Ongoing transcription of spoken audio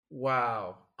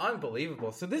Wow.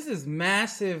 Unbelievable. So this is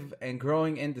massive and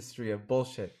growing industry of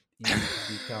bullshit you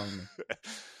telling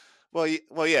me.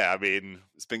 Well, yeah. I mean,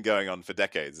 it's been going on for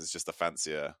decades. It's just a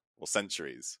fancier, well,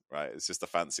 centuries, right? It's just a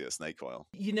fancier snake oil.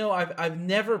 I've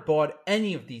never bought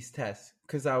any of these tests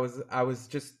because I was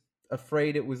just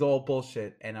afraid it was all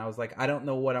bullshit, and I was like, I don't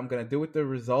know what I'm gonna do with the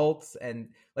results, and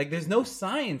like, there's no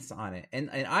science on it, and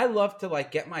I love to like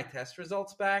get my test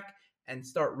results back and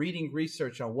start reading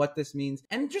research on what this means,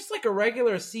 and just like a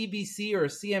regular CBC or a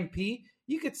CMP,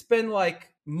 you could spend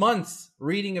like months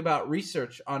reading about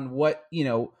research on what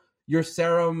your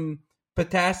serum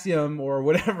potassium or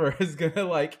whatever is going to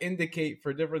like indicate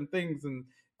for different things and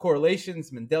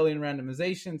correlations, Mendelian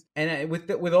randomizations. And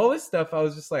with all this stuff, I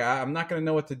was just like, I'm not going to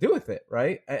know what to do with it,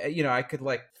 right? I could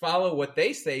like follow what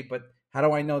they say, but how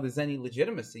do I know there's any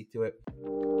legitimacy to it?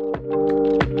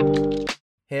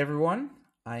 Hey everyone,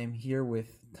 I am here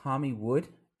with Tommy Wood,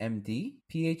 MD,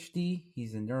 PhD.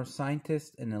 He's a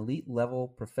neuroscientist, an elite level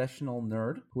professional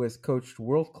nerd who has coached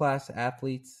world-class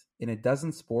athletes in a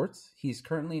dozen sports. He is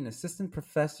currently an assistant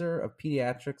professor of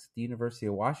pediatrics at the University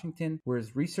of Washington, where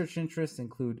his research interests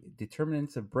include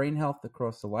determinants of brain health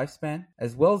across the lifespan,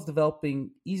 as well as developing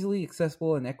easily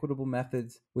accessible and equitable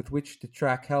methods with which to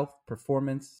track health,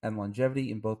 performance, and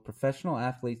longevity in both professional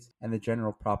athletes and the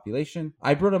general population.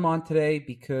 I brought him on today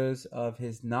because of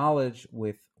his knowledge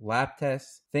with lab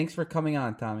tests. Thanks for coming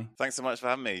on, Tommy. Thanks so much for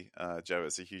having me, Joe.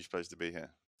 It's a huge pleasure to be here.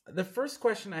 The first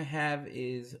question I have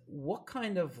is, what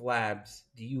kind of labs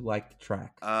do you like to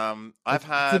track? It's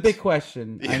a big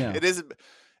question. Yeah, I know. It is.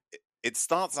 It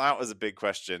starts out as a big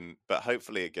question, but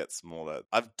hopefully it gets smaller.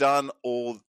 I've done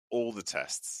all the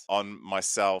tests on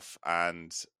myself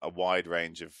and a wide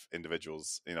range of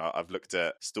individuals. I've looked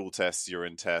at stool tests,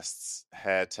 urine tests,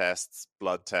 hair tests,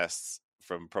 blood tests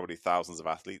from probably thousands of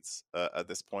athletes at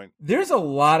this point. There's a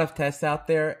lot of tests out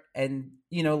there, and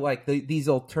like these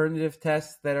alternative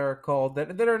tests that are called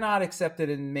that are not accepted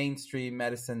in mainstream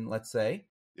medicine, let's say.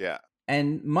 Yeah.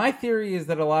 And my theory is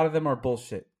that a lot of them are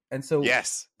bullshit. And so,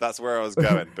 yes, that's where I was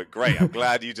going. But great, I'm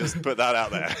glad you just put that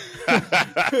out there.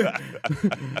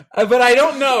 But I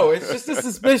don't know. It's just a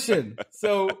suspicion.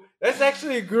 So that's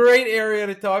actually a great area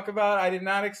to talk about. I did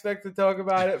not expect to talk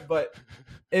about it, but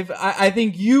I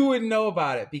think you would know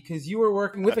about it because you were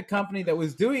working with a company that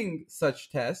was doing such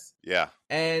tests. Yeah.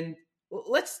 And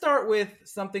let's start with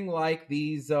something like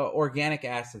these organic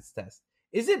acids tests.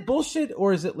 Is it bullshit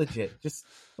or is it legit? Just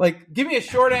like, give me a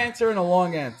short answer and a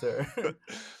long answer.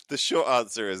 The short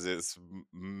answer is it's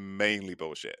mainly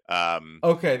bullshit.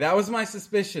 Okay, that was my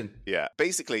suspicion. Yeah,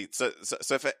 basically, so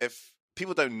if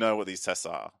people don't know what these tests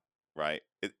are, right?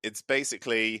 It's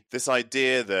basically this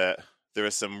idea that there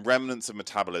are some remnants of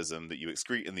metabolism that you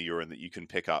excrete in the urine that you can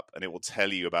pick up, and it will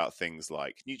tell you about things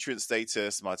like nutrient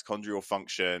status, mitochondrial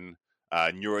function,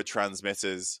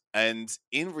 neurotransmitters. And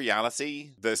in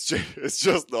reality, it's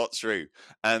just not true.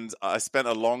 And I spent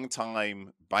a long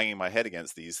time banging my head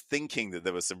against these, thinking that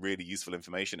there was some really useful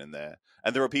information in there.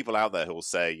 And there are people out there who will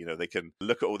say, they can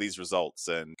look at all these results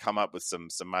and come up with some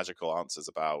magical answers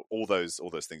about all those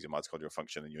things, your mitochondrial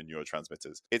function and your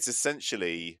neurotransmitters. It's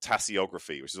essentially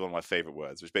tasseography, which is one of my favorite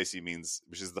words, which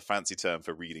is the fancy term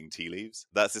for reading tea leaves.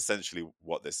 That's essentially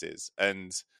what this is.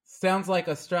 And sounds like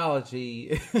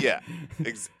astrology. Yeah,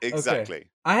 exactly. Okay.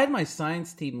 I had my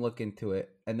science team look into it,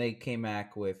 and they came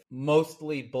back with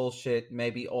mostly bullshit,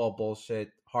 maybe all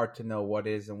bullshit, hard to know what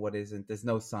is and what isn't. There's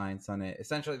no science on it.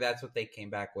 Essentially, that's what they came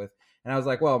back with. And I was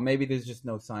like, well, maybe there's just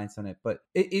no science on it. But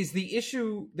is the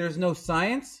issue there's no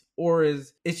science, or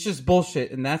is it's just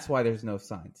bullshit, and that's why there's no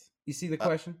science? You see the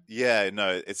question? Yeah,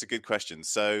 no, it's a good question.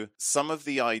 So some of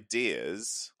the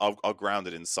ideas are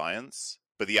grounded in science,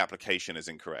 but the application is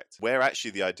incorrect. Where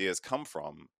actually the ideas come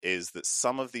from is that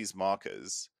some of these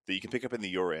markers that you can pick up in the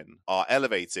urine are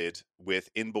elevated with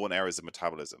inborn errors of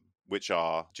metabolism, which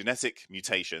are genetic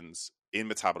mutations in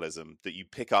metabolism that you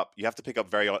have to pick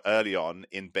up very early on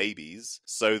in babies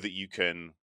so that you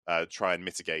can try and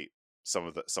mitigate some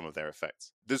of their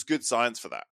effects. There's good science for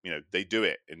that. They do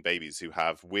it in babies who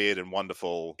have weird and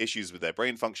wonderful issues with their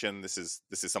brain function. This is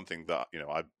something that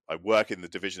I work in the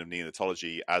division of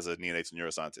neonatology as a neonatal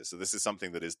neuroscientist. So this is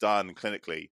something that is done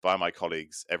clinically by my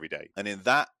colleagues every day. And in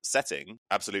that setting,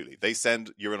 absolutely, they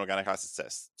send urine organic acid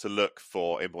tests to look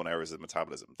for inborn errors of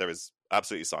metabolism. There is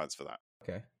absolutely science for that.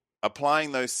 Okay.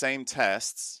 Applying those same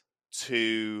tests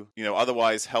to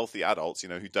otherwise healthy adults,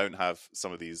 who don't have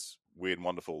some of these weird and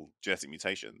wonderful genetic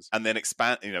mutations, and then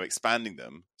expanding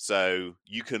them so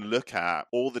you can look at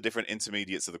all the different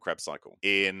intermediates of the Krebs cycle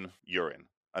in urine.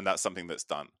 And that's something that's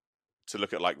done to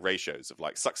look at like ratios of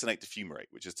like succinate to fumarate,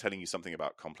 which is telling you something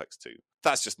about complex 2.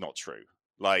 That's just not true.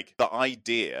 Like the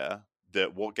idea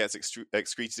that what gets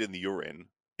excreted in the urine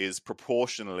is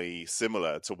proportionally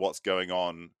similar to what's going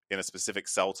on in a specific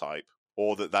cell type,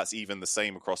 or that that's even the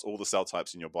same across all the cell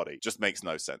types in your body, just makes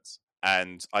no sense.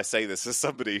 And I say this as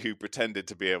somebody who pretended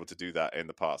to be able to do that in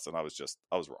the past, and I was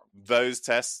wrong. Those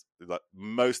tests, like,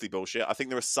 mostly bullshit. I think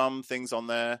there are some things on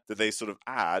there that they sort of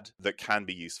add that can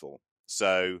be useful.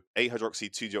 So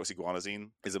 8-hydroxy-2-deoxyguanosine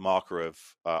is a marker of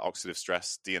oxidative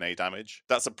stress DNA damage.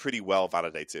 That's a pretty well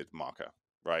validated marker,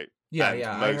 right? Yeah, And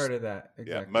yeah, I most, heard of that.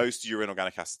 Exactly. yeah, most urine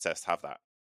organic acid tests have that.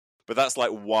 But that's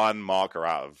like one marker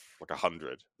out of like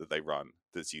 100 that they run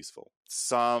that's useful.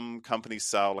 Some companies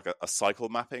sell like a cycle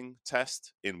mapping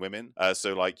test in women.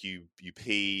 So like you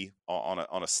pee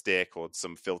on a stick or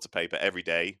some filter paper every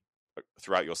day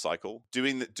throughout your cycle.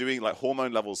 Doing like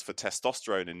hormone levels for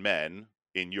testosterone in men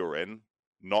in urine,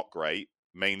 not great,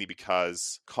 mainly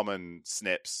because common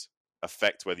SNPs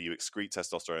affect whether you excrete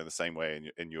testosterone in the same way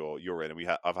in your urine.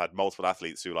 And I've had multiple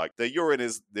athletes who, like, their urine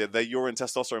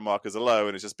testosterone markers are low,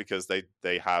 and it's just because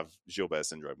they have Gilbert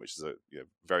syndrome, which is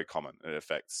very common, and it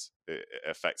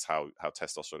affects how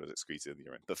testosterone is excreted in the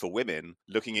urine. But for women,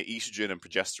 looking at estrogen and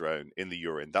progesterone in the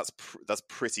urine, that's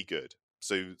pretty good.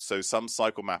 So some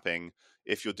cycle mapping,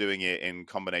 if you're doing it in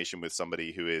combination with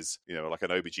somebody who is, like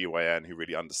an OBGYN who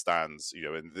really understands,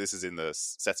 and this is in the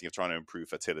setting of trying to improve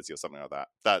fertility or something like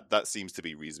that seems to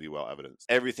be reasonably well evidenced.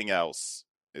 Everything else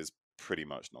is pretty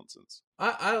much nonsense.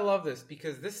 I love this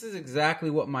because this is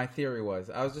exactly what my theory was.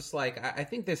 I was just like, I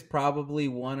think there's probably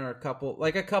one or a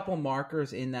couple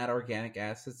markers in that organic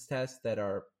acids test that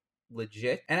are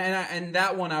legit, and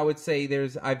that one I would say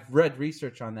I've read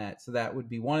research on that, so that would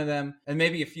be one of them, and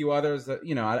maybe a few others that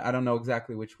I don't know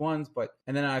exactly which ones,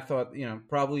 and then I thought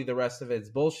probably the rest of it is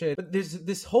bullshit. But there's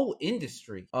this whole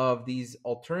industry of these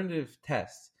alternative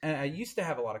tests, and I used to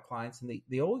have a lot of clients, and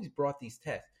they always brought these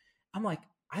tests. I'm like,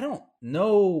 I don't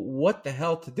know what the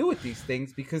hell to do with these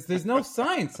things because there's no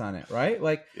science on it, right?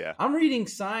 Like, yeah. I'm reading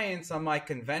science on my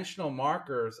conventional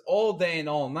markers all day and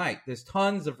all night. There's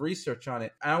tons of research on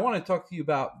it. And I want to talk to you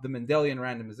about the Mendelian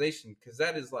randomization because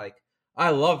that is like, I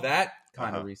love that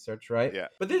kind of research, right? Yeah.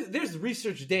 But there's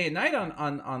research day and night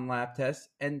on lab tests.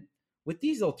 And with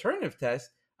these alternative tests,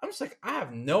 I'm just like, I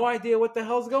have no idea what the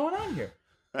hell's going on here.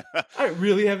 I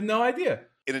really have no idea.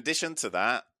 In addition to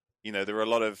that, there are a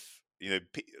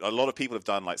lot of people have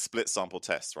done like split sample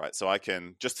tests, right? So I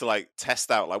can just to like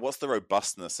test out like what's the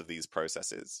robustness of these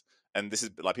processes. And this is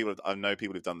like I know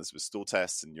people who've done this with stool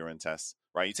tests and urine tests,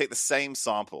 right? You take the same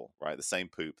sample, right? The same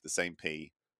poop, the same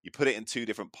pee, you put it in two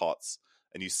different pots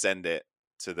and you send it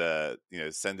to the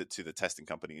testing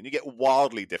company, and you get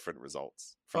wildly different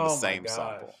results from the same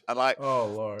sample. And like, oh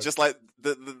Lord, just like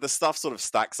the stuff sort of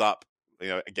stacks up,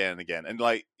 again and again. And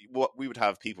like what we would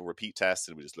have people repeat tests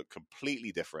and we just look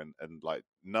completely different and like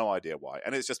no idea why.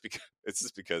 And it's just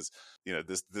because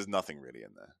there's nothing really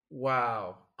in there.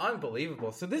 Wow.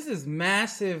 Unbelievable. So this is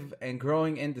massive and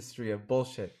growing industry of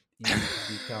bullshit. You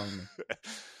telling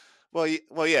me.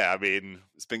 Well, yeah. I mean,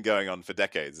 it's been going on for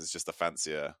decades. It's just a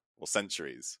fancier, or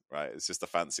centuries, right? It's just a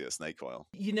fancier snake oil.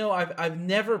 I've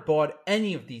never bought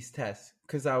any of these tests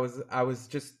because I was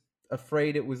just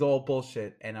afraid it was all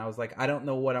bullshit, and I was like, I don't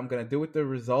know what I'm gonna do with the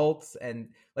results, and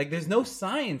like there's no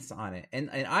science on it, and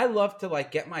I love to like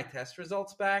get my test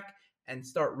results back and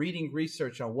start reading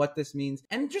research on what this means.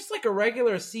 And just like a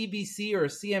regular CBC or a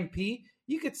CMP,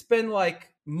 you could spend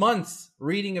like months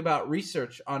reading about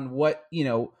research on what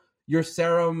your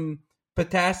serum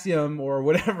potassium or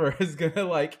whatever is gonna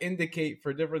like indicate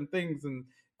for different things and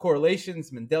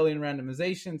correlations, Mendelian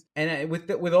randomizations, and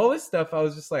with all this stuff, I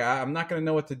was just like, I'm not going to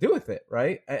know what to do with it,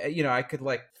 right? I could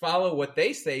like follow what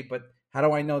they say, but how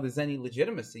do I know there's any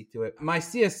legitimacy to it? My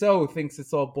CSO thinks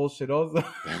it's all bullshit also.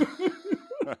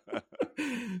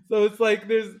 So it's like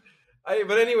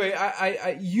but anyway,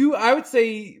 I would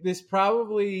say this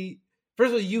probably, first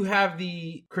of all, you have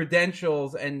the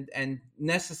credentials and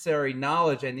necessary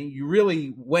knowledge, and you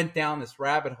really went down this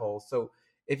rabbit hole. So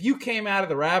if you came out of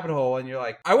the rabbit hole and you're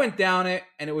like, I went down it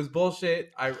and it was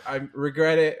bullshit, I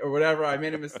regret it or whatever, I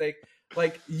made a mistake,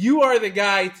 like you are the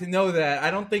guy to know that.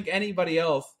 I don't think anybody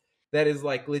else that is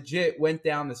like legit went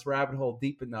down this rabbit hole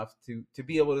deep enough to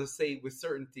be able to say with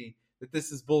certainty that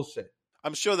this is bullshit.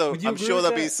 I'm sure there'll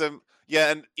be some,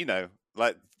 yeah, and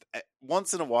like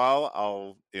once in a while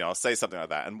I'll say something like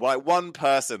that, and like one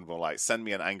person will like send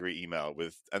me an angry email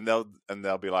and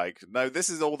they'll be like, no, this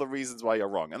is all the reasons why you're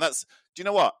wrong. And that's, do you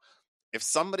know what? If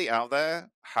somebody out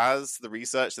there has the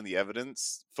research and the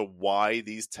evidence for why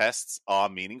these tests are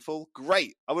meaningful,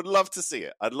 great. I would love to see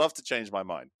it. I'd love to change my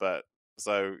mind. But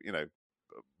so,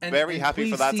 very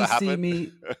happy for that to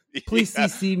happen. Please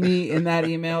CC me in that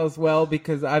email as well,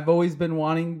 because I've always been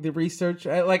wanting the research.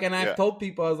 I've told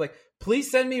people, I was like,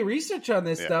 please send me research on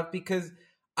this stuff, because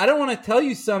I don't want to tell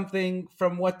you something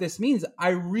from what this means. I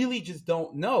really just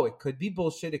don't know. It could be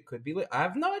bullshit. It could be. I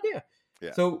have no idea.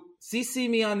 Yeah. So CC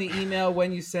me on the email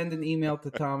when you send an email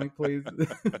to Tommy, please.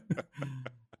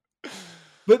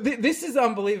 But this is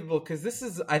unbelievable, because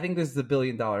I think this is a $1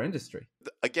 billion industry.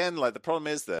 Again, like, the problem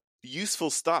is that useful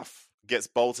stuff gets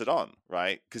bolted on,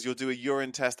 right? Because you'll do a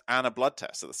urine test and a blood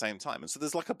test at the same time. And so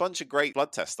there's like a bunch of great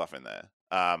blood test stuff in there.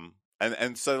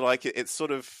 And so like it's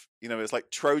sort of, it's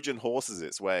like Trojan horses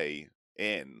its way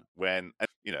in when,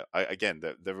 there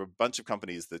are a bunch of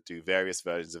companies that do various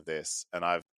versions of this. And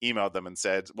I've emailed them and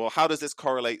said, well, how does this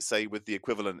correlate, say, with the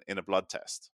equivalent in a blood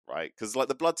test, right? Because like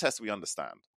the blood test we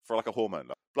understand for like a hormone,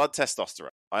 blood testosterone,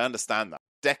 I understand that.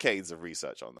 Decades of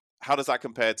research on that. How does that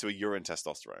compare to a urine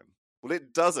testosterone? Well,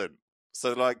 it doesn't.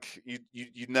 So, like,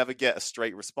 you never get a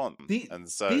straight response.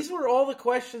 These were all the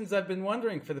questions I've been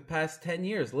wondering for the past 10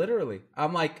 years, literally.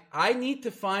 I'm like, I need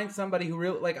to find somebody who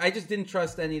really, like, I just didn't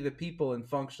trust any of the people in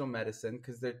functional medicine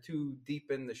because they're too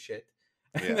deep in the shit.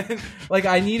 And then, like,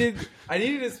 I needed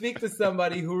to speak to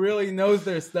somebody who really knows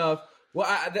their stuff. Well,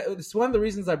 it's one of the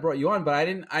reasons I brought you on, but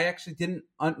I actually didn't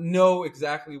know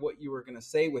exactly what you were going to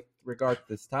say with regard to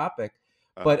this topic.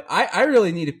 But I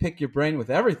really need to pick your brain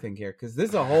with everything here, because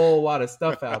there's a whole lot of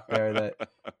stuff out there that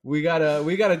we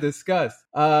gotta discuss.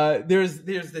 There's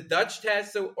the Dutch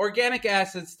test, so organic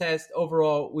acids test.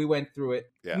 Overall, we went through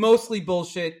it. Yeah. Mostly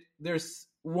bullshit. There's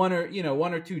one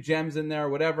or two gems in there, or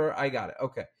whatever. I got it.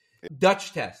 Okay. Yeah.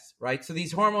 Dutch tests, right? So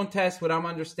these hormone tests, what I'm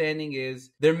understanding is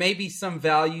there may be some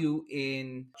value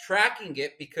in tracking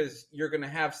it, because you're going to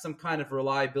have some kind of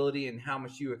reliability in how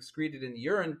much you excreted in the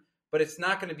urine. But it's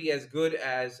not going to be as good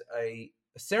as a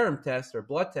serum test or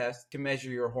blood test to measure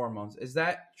your hormones. Is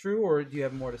that true, or do you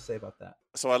have more to say about that?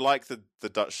 So I like the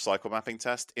Dutch cycle mapping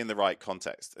test in the right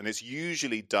context. And it's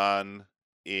usually done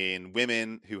in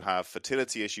women who have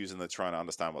fertility issues and they're trying to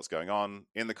understand what's going on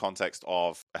in the context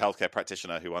of a healthcare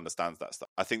practitioner who understands that stuff.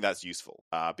 I think that's useful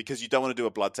because you don't want to do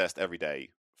a blood test every day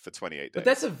for 28 days. But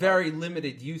that's a very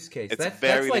limited use case. That's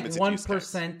like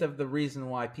 1% of the reason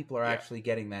why people are actually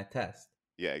getting that test.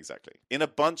 Yeah, exactly. In a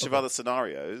bunch of other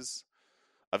scenarios,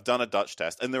 I've done a Dutch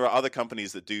test, and there are other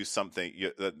companies that do something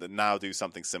that now do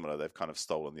something similar. They've kind of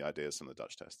stolen the ideas from the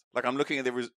Dutch test. Like, I'm looking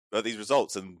at these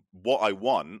results, and what I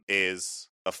want is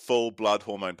a full blood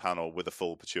hormone panel with a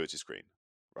full pituitary screen,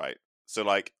 right? So,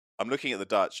 like, I'm looking at the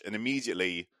Dutch, and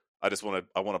immediately I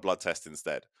want a blood test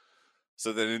instead.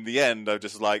 So then, in the end, I'm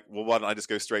just like, well, why don't I just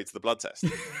go straight to the blood test?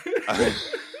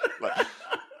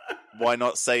 Why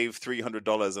not save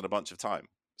 $300 and a bunch of time?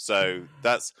 So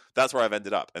that's where I've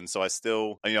ended up. And so I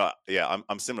still,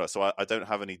 I'm similar. So I don't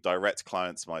have any direct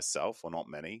clients myself, or not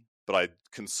many, but I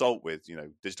consult with,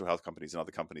 digital health companies and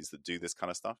other companies that do this kind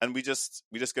of stuff. And we just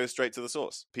go straight to the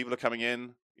source. People are coming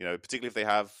in, particularly if they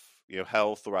have,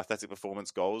 health or athletic performance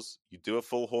goals, you do a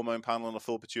full hormone panel and a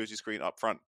full pituitary screen up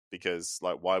front. Because,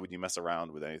 like, why would you mess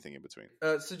around with anything in between?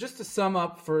 So just to sum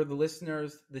up for the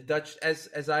listeners, the Dutch,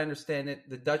 as I understand it,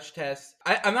 the Dutch test,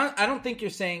 I don't think you're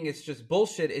saying it's just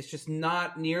bullshit. It's just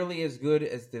not nearly as good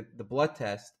as the blood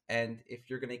test. And if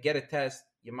you're going to get a test,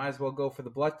 you might as well go for the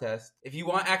blood test. If you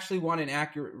actually want an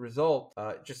accurate result,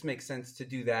 it just makes sense to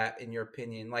do that, in your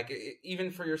opinion. Like,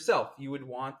 even for yourself, you would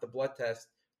want the blood test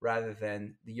rather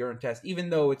than the urine test, even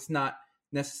though it's not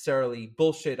necessarily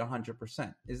bullshit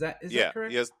 100%. Is that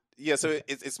correct? Yes. Yeah, so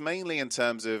it's mainly in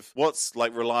terms of what's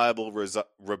like reliable,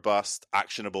 robust,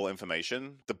 actionable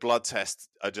information. The blood tests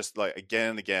are just like,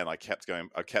 again and again, I kept going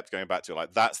back to,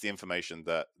 like, that's the information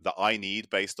that I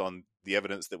need based on the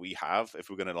evidence that we have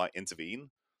if we're going to, like, intervene.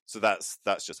 So that's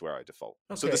just where I default.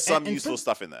 Okay. So there's some useful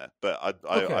stuff in there, but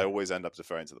I always end up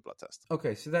deferring to the blood test.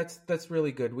 Okay, so that's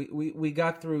really good. We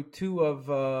got through two of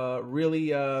really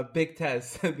big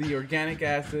tests, the organic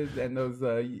acids and those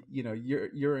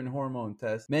urine hormone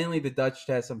tests. Mainly the Dutch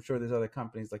test. I'm sure there's other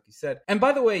companies, like you said. And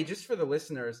by the way, just for the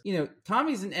listeners,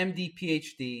 Tommy's an MD,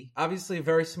 PhD, obviously a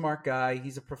very smart guy.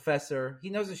 He's a professor. He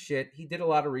knows his shit. He did a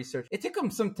lot of research. It took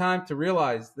him some time to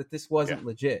realize that this wasn't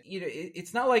legit.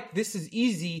 It's not like this is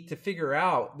easy to figure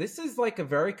out. This is like a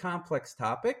very complex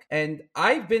topic, and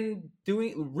I've been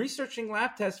researching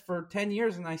lab tests for 10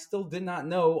 years, and I still did not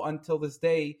know until this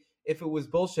day if it was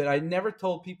bullshit. I never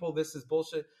told people this is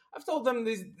bullshit. I've told them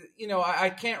this, I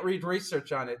can't read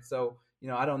research on it, so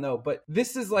I don't know. But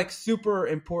this is like super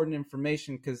important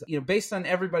information because, based on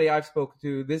everybody I've spoken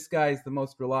to, this guy is the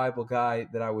most reliable guy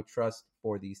that I would trust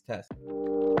for these tests.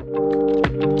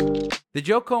 The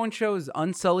Joe Cohen Show is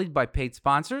unsullied by paid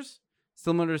sponsors.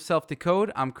 Similar to Self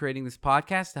Decode, I'm creating this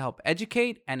podcast to help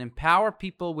educate and empower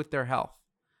people with their health.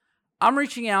 I'm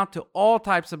reaching out to all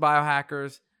types of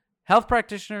biohackers, health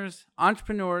practitioners,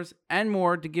 entrepreneurs, and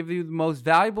more to give you the most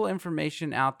valuable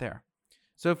information out there.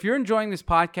 So if you're enjoying this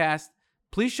podcast,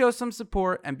 please show some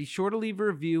support and be sure to leave a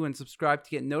review and subscribe to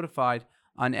get notified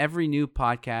on every new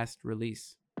podcast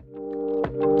release.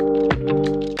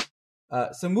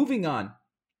 So moving on,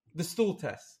 the stool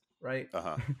test, right?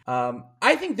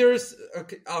 I think there's,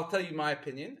 I'll tell you my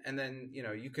opinion, and then,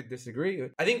 you could disagree.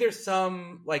 I think there's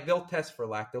some, like, they'll test for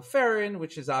lactoferrin,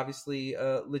 which is obviously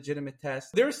a legitimate test.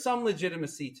 There's some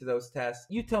legitimacy to those tests.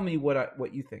 You tell me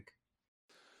what you think.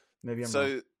 Maybe I'm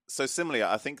wrong. So similarly,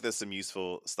 I think there's some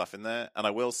useful stuff in there. And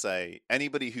I will say,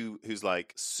 anybody who's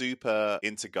like super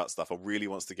into gut stuff or really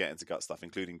wants to get into gut stuff,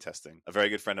 including testing, a very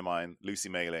good friend of mine, Lucy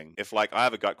Mailing, if like I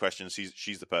have a gut question,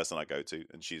 she's the person I go to,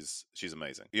 and she's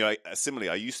amazing. Similarly,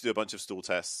 I used to do a bunch of stool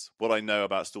tests. What I know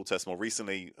about stool tests more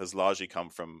recently has largely come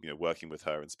from working with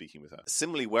her and speaking with her.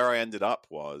 Similarly, where I ended up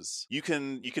was you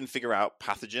can figure out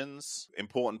pathogens,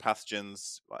 important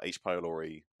pathogens like H.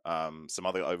 pylori, some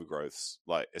other overgrowths,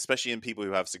 like especially in people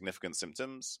who have significant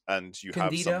symptoms, and you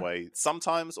Candida. have some way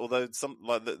sometimes, although some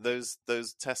like those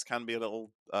tests can be a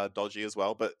little dodgy as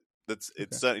well, but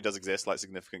it certainly does exist, like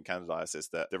significant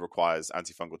candidiasis that requires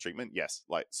antifungal treatment. Yes,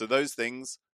 like so those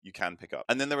things you can pick up,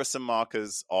 and then there are some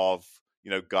markers of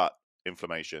gut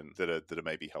inflammation that are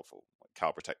maybe helpful,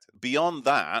 calprotectin. Beyond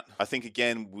that, I think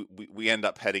again we end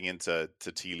up heading into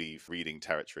tea leaf reading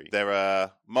territory. There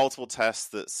are multiple tests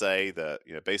that say that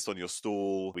based on your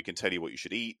stool, we can tell you what you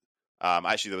should eat.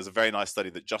 Actually, there was a very nice study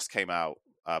that just came out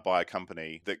by a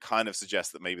company that kind of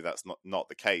suggests that maybe that's not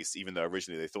the case, even though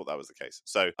originally they thought that was the case.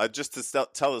 So just to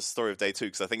tell the story of day 2,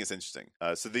 because I think it's interesting.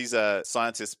 So these are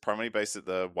scientists primarily based at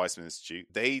the Weizmann Institute.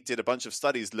 They did a bunch of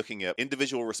studies looking at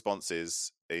individual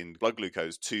responses in blood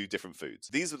glucose to different foods.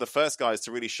 These were the first guys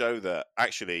to really show that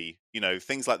actually,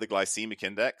 things like the glycemic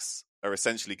index are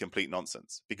essentially complete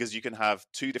nonsense, because you can have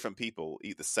 2 different people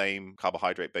eat the same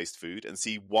carbohydrate-based food and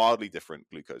see wildly different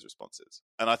glucose responses.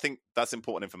 And I think that's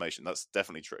important information. That's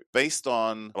definitely true. Based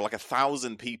on like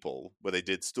 1,000 people where they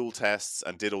did stool tests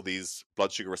and did all these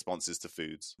blood sugar responses to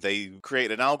foods, they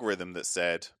created an algorithm that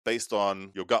said, based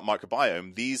on your gut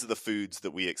microbiome, these are the foods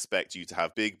that we expect you to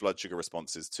have big blood sugar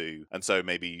responses to, and so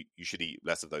maybe you should eat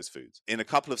less of those foods. In a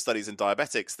couple of studies in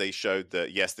diabetics, they showed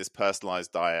that yes, this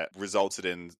personalized diet resulted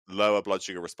in lower blood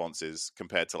sugar responses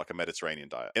compared to like a Mediterranean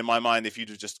diet. In my mind, if you'd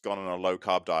have just gone on a low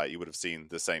carb diet, you would have seen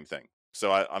the same thing.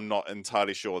 So I'm not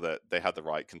entirely sure that they had the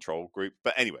right control group.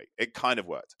 But anyway, it kind of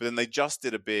worked. But then they just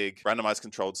did a big randomized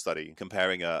controlled study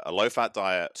comparing a low-fat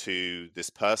diet to this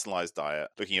personalized diet,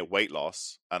 looking at weight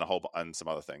loss and some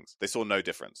other things. They saw no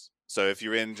difference. So if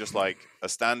you're in just like a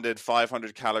standard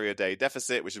 500 calorie a day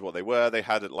deficit, which is what they were, they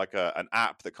had like an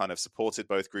app that kind of supported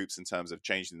both groups in terms of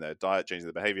changing their diet, changing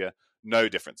their behavior. No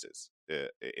differences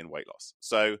in weight loss.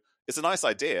 So it's a nice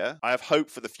idea. I have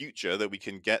hope for the future that we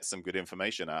can get some good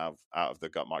information out of the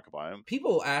gut microbiome.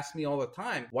 People ask me all the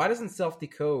time, why doesn't Self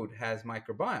Decode has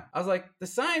microbiome? I was like, the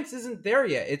science isn't there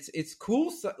yet. It's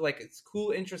cool, like it's cool,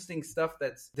 interesting stuff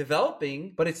that's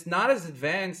developing, but it's not as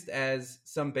advanced as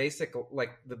some basic,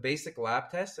 like the basic lab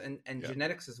tests and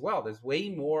genetics as well. There's way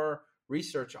more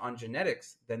research on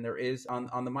genetics than there is on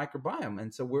the microbiome,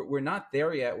 and so we're not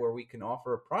there yet where we can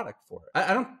offer a product for it.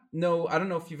 I don't know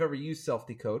if you've ever used Self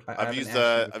Decode. I've used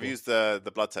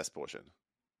the blood test portion.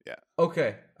 Yeah.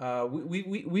 Okay.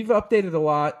 We've updated a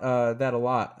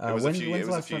lot. It was a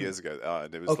few years ago.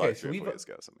 It was like 3 or 4 years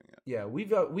ago or something. Yeah. We've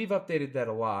updated that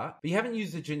a lot, but you haven't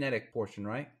used the genetic portion,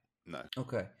 right? No.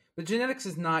 Okay. But genetics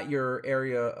is not your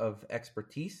area of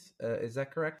expertise. Is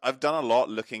that correct? I've done a lot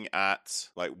looking at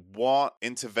like what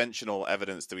interventional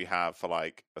evidence do we have for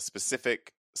like a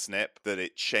specific SNP that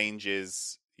it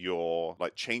changes your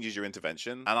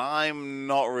intervention, and I'm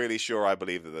not really sure I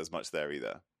believe that there's much there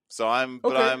either. So I'm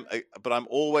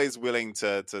always willing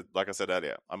to like I said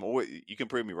earlier, you can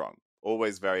prove me wrong.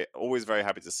 Always very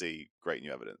happy to see great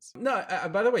new evidence. No,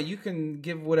 by the way, you can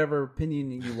give whatever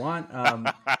opinion you want.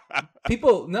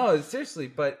 People, no, seriously,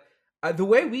 but the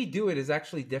way we do it is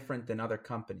actually different than other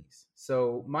companies.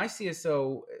 So my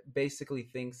CSO basically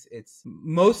thinks it's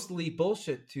mostly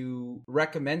bullshit to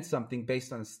recommend something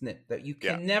based on a SNP. That you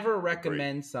can never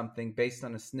recommend something based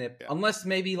on a SNP unless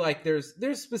maybe like there's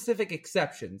specific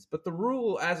exceptions. But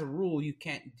as a rule, you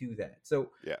can't do that. So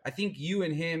I think you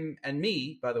and him and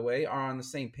me, by the way, are on the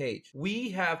same page. We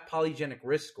have polygenic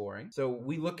risk scoring. So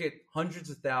we look at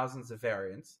hundreds of thousands of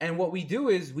variants. And what we do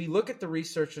is we look at the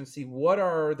research and see what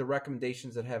are the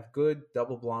recommendations that have good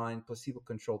double-blind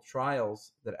placebo-controlled trials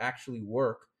that actually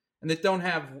work and that don't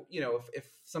have, if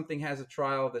something has a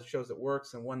trial that shows it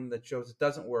works and one that shows it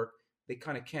doesn't work, they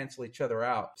kind of cancel each other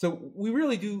out. So we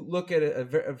really do look at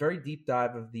a very deep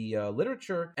dive of the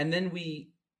literature, and then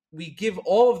we give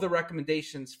all of the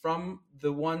recommendations from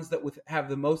the ones that would have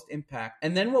the most impact.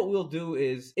 And then what we'll do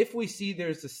is, if we see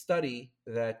there's a study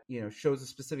that, shows a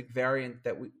specific variant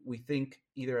that we think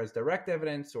either has direct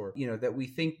evidence or, that we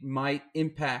think might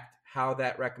impact how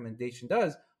that recommendation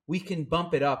does, we can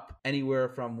bump it up anywhere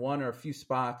from one or a few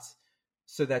spots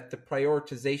so that the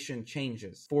prioritization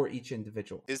changes for each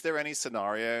individual. Is there any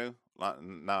scenario,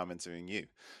 now I'm interviewing you,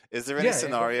 is there any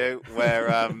scenario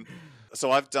where... So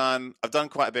I've done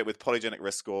quite a bit with polygenic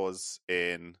risk scores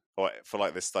for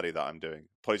like this study that I'm doing,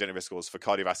 polygenic risk scores for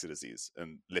cardiovascular disease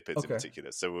and lipids in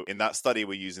particular. So in that study,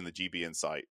 we're using the GB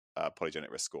Insight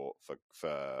polygenic risk score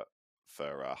for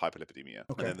hyperlipidemia.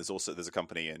 And then there's a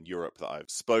company in Europe that I've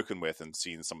spoken with and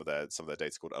seen some of their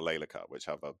data called Alelica, which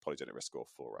have a polygenic risk score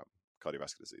for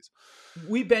cardiovascular disease.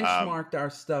 We benchmarked our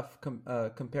stuff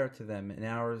compared to them, and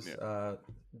ours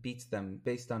beats them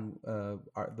based on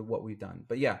what we've done.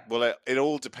 But yeah, well, it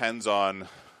all depends on.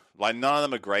 Like, none of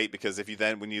them are great, because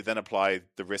when you then apply,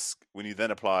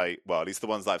 well, at least the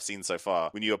ones that I've seen so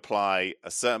far, when you apply a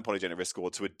certain polygenic risk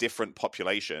score to a different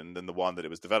population than the one that it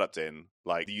was developed in,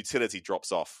 like, the utility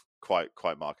drops off quite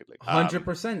markedly.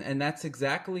 100%. And that's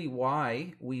exactly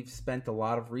why we've spent a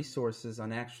lot of resources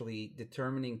on actually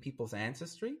determining people's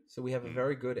ancestry. So we have a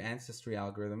very good ancestry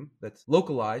algorithm that's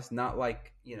localized, not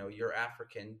like, you're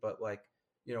African, but like,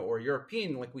 or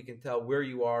European, like we can tell where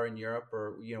you are in Europe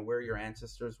or, where your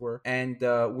ancestors were. And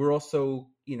we're also,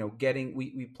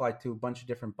 we applied to a bunch of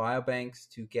different biobanks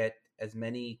to get as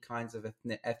many kinds of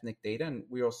ethnic data. And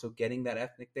we're also getting that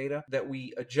ethnic data that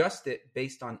we adjust it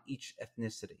based on each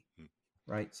ethnicity.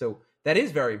 Right. So that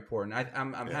is very important.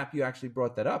 I'm happy you actually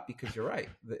brought that up, because you're right.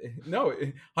 No,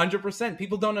 100%.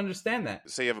 People don't understand that.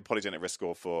 So you have a polygenic risk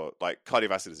score for like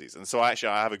cardiovascular disease. And so I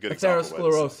have a good example.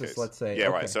 Atherosclerosis, let's say. Yeah,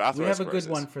 right. So atherosclerosis. We have a good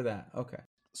one for that. Okay.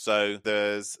 So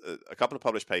there's a couple of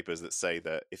published papers that say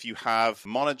that if you have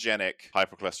monogenic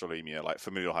hypercholesterolemia, like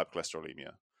familial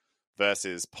hypercholesterolemia,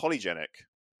 versus polygenic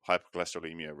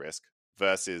hypercholesterolemia risk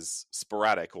versus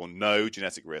sporadic or no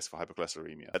genetic risk for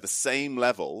hypercholesterolemia, at the same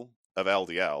level of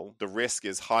LDL, the risk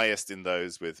is highest in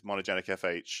those with monogenic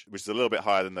FH, which is a little bit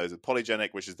higher than those with polygenic,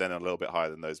 which is then a little bit higher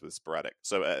than those with sporadic.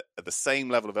 So at the same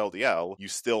level of LDL, you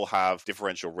still have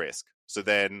differential risk. So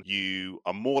then you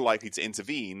are more likely to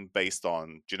intervene based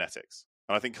on genetics.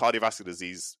 And I think cardiovascular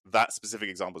disease, that specific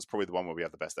example, is probably the one where we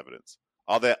have the best evidence.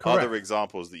 Are there other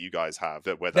examples that you guys have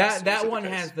where that one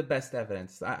has the best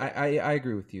evidence? I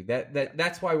agree with you.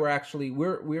 That's why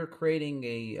we're creating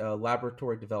a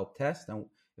laboratory developed test, and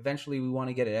eventually we want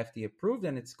to get it FDA approved,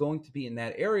 and it's going to be in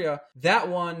that area. That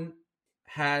one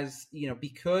has,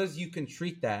 because you can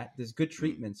treat that, there's good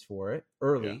treatments for it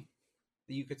early.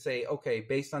 Yeah. You could say, okay,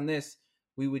 based on this,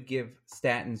 we would give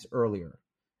statins earlier.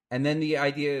 And then the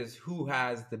idea is who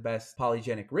has the best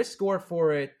polygenic risk score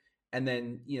for it. And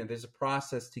then, there's a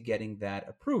process to getting that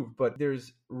approved. But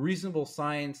there's reasonable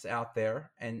science out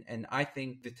there. And I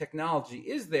think the technology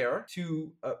is there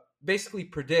to basically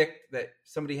predict that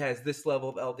somebody has this level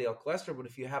of LDL cholesterol. But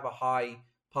if you have a high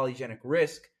polygenic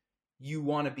risk, you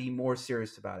want to be more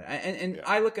serious about it. And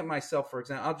I look at myself, for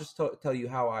example, I'll just tell you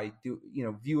how I do,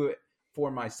 view it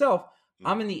for myself.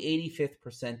 I'm in the 85th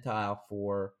percentile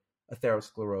for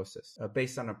atherosclerosis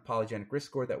based on a polygenic risk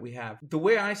score that we have. The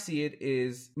way I see it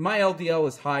is my LDL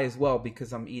is high as well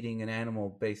because I'm eating an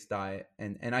animal-based diet.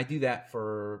 And I do that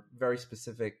for very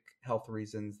specific health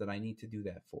reasons that I need to do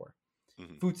that for.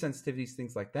 Food sensitivities,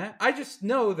 things like that. I just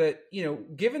know that,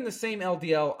 given the same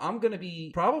LDL, I'm going to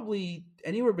be probably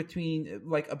anywhere between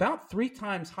like about 3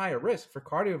 times higher risk for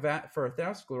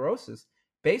atherosclerosis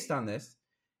based on this.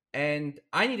 And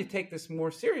I need to take this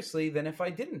more seriously than if I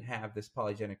didn't have this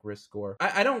polygenic risk score.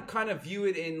 I don't kind of view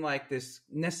it in like this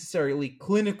necessarily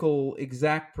clinical,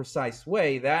 exact, precise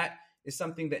way. That is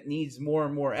something that needs more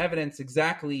and more evidence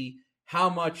exactly how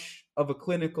much of a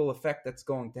clinical effect that's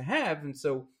going to have. And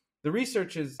so the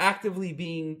research is actively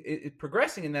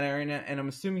progressing in that area. And I'm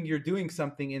assuming you're doing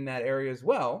something in that area as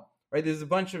well, right? There's a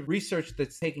bunch of research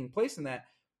that's taking place in that.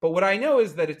 But what I know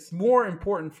is that it's more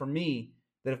important for me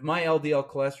that if my LDL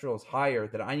cholesterol is higher,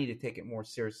 that I need to take it more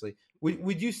seriously.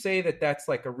 Would you say that that's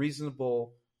like a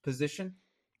reasonable position?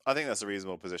 I think that's a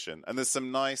reasonable position. And there's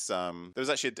some nice, there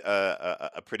was actually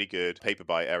a pretty good paper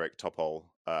by Eric Topol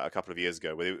a couple of years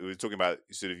ago where we were talking about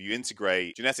sort of you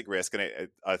integrate genetic risk, and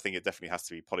I think it definitely has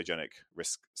to be polygenic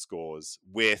risk scores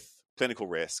with clinical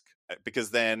risk,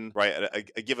 because then, right,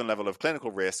 at a given level of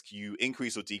clinical risk, you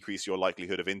increase or decrease your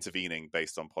likelihood of intervening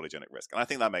based on polygenic risk. And I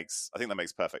think that makes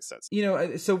perfect sense.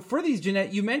 So for these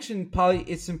you mentioned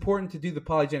it's important to do the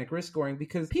polygenic risk scoring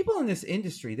because people in this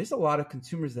industry, there's a lot of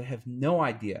consumers that have no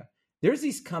idea. There's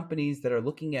these companies that are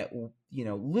looking at,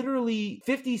 literally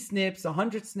 50 SNPs,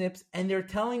 100 SNPs, and they're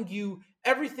telling you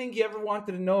everything you ever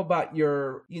wanted to know about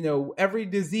your, every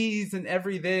disease and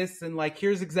every this, and like,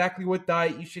 here's exactly what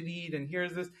diet you should eat, and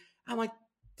here's this. I'm like,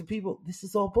 to people, this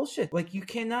is all bullshit. Like, you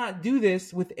cannot do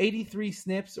this with 83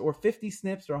 SNPs or 50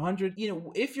 SNPs or 100.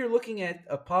 If you're looking at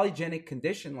a polygenic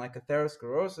condition like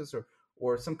atherosclerosis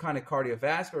or some kind of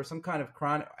cardiovascular or some kind of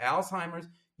chronic Alzheimer's,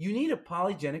 you need a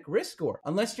polygenic risk score,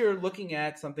 unless you're looking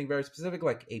at something very specific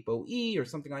like ApoE or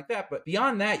something like that. But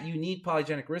beyond that, you need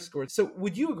polygenic risk scores. So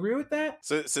would you agree with that?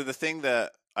 So the thing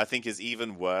that I think is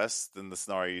even worse than the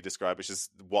scenario you described, which is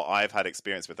what I've had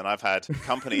experience with. And I've had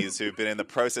companies who've been in the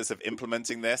process of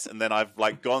implementing this, and then I've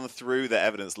like gone through the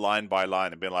evidence line by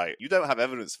line and been like, you don't have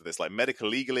evidence for this. Like, medical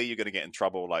legally, you're going to get in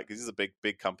trouble. Like, these are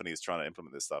big companies trying to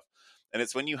implement this stuff. And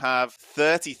it's when you have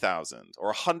 30,000 or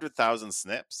 100,000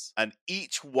 SNPs, and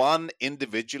each one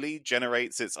individually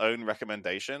generates its own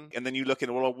recommendation. And then you look at,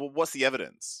 well, what's the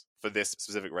evidence for this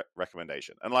specific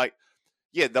recommendation? And like,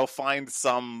 yeah, they'll find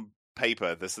some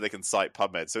paper so they can cite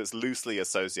PubMed. So it's loosely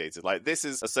associated. Like, this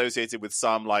is associated with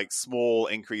some like small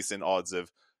increase in odds of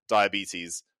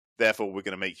diabetes. Therefore, we're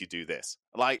going to make you do this.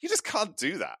 Like, you just can't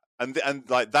do that. And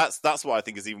like, that's what I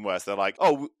think is even worse. They're like,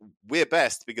 oh, we're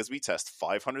best because we test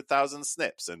 500,000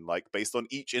 SNPs, and like, based on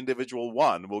each individual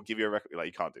one, we'll give you a record. Like,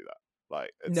 you can't do that.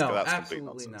 Like, no, that's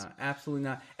absolutely not. Absolutely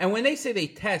not. And when they say they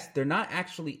test, they're not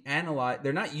actually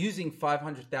they're not using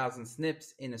 500,000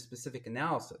 SNPs in a specific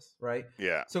analysis, right?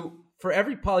 Yeah. So for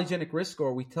every polygenic risk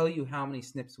score, we tell you how many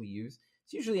SNPs we use.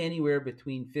 It's usually anywhere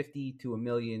between 50,000 to 1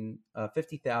 million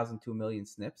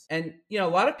SNPs. And, a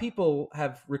lot of people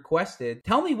have requested,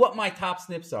 tell me what my top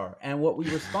SNPs are. And what we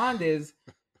respond is,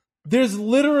 there's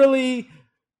literally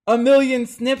 1 million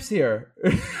SNPs here.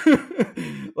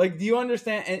 Like, do you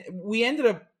understand? And we ended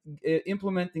up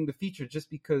implementing the feature just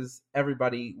because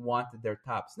everybody wanted their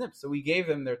top SNPs. So we gave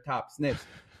them their top SNPs.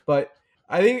 But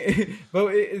I think,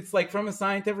 it's like, from a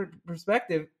scientific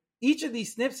perspective, each of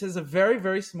these SNPs has a very,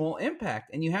 very small impact,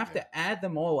 and you have to add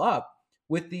them all up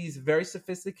with these very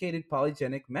sophisticated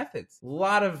polygenic methods. A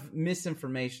lot of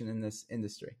misinformation in this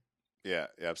industry. Yeah,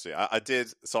 absolutely. I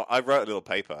did. So I wrote a little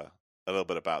paper, a little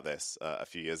bit about this a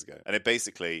few years ago, and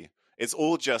it's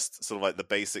all just sort of like the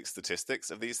basic statistics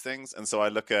of these things. And so I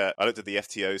looked at the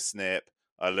FTO SNP,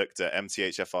 I looked at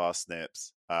MTHFR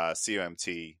SNPs,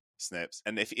 COMT SNPs,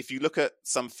 and if you look at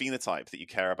some phenotype that you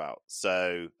care about,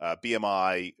 so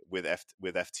BMI with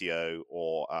FTO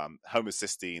or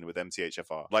homocysteine with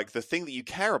MTHFR, like, the thing that you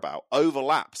care about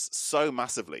overlaps so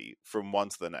massively from one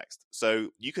to the next. So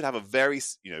you could have a very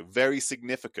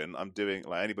significant, I'm doing,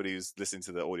 like, anybody who's listening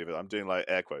to the audio, I'm doing like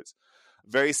air quotes,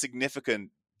 very significant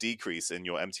decrease in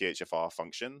your MTHFR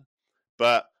function,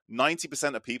 but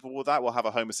 90% of people with that will have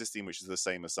a homocysteine which is the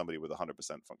same as somebody with 100%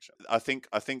 function. I think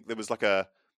there was like a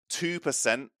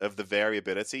 2% of the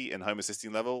variability in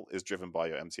homocysteine level is driven by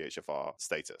your MTHFR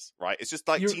status, right? It's just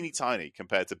like teeny tiny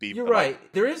compared to You're right.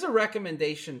 There is a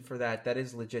recommendation for that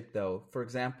is legit, though. For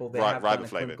example, they have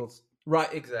riboflavin.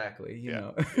 Right, exactly. You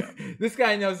know, this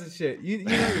guy knows his shit. You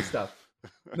know your stuff.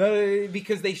 No,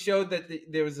 because they showed that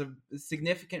there was a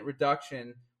significant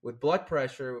reduction with blood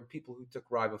pressure with people who took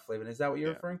riboflavin. Is that what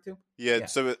you're referring to? Yeah,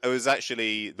 so it was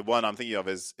actually, the one I'm thinking of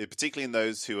is particularly in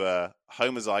those who are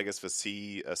homozygous for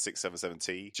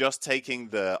C677T, just taking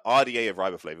the RDA of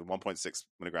riboflavin, 1.6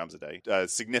 milligrams a day,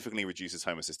 significantly reduces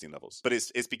homocysteine levels. But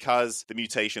it's because the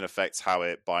mutation affects how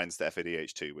it binds to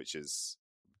FADH2, which is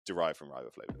derived from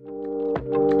riboflavin.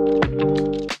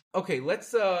 Okay,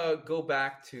 let's go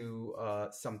back to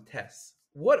some tests.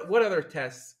 What other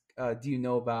tests do you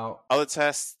know about? Other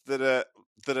tests that are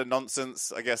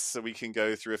nonsense, I guess. So we can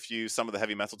go through a few. Some of the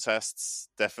heavy metal tests,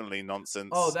 definitely nonsense.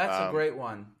 Oh, that's a great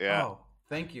one. Yeah. Oh,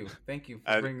 thank you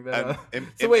for bringing that up.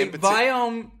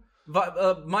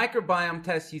 Microbiome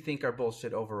tests you think are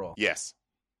bullshit overall? Yes.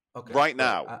 Okay. Right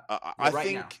now, I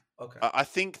think. Now. Okay. I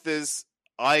think there's.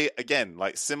 Again,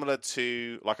 like, similar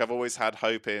to, like, I've always had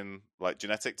hope in, like,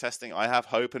 genetic testing. I have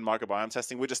hope in microbiome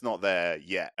testing. We're just not there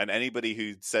yet. And anybody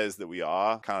who says that we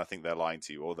are, kind of think they're lying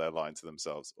to you, or they're lying to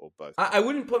themselves, or both. I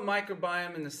wouldn't put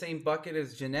microbiome in the same bucket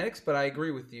as genetics, but I agree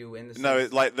with you in the sense. No,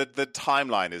 like, the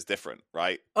timeline is different,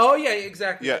 right? Oh yeah,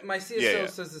 exactly. Yeah. My CSO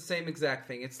says the same exact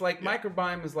thing. It's like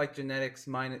microbiome is like genetics,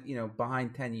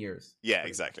 behind 10 years. Yeah,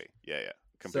 exactly. Yeah.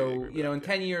 So in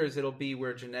 10 years, it'll be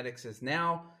where genetics is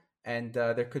now. and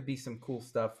there could be some cool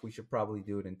stuff. We should probably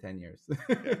do it in 10 years.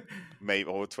 Yeah. Maybe,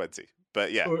 or 20.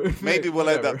 But yeah, Or maybe we'll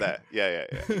end up whatever. there.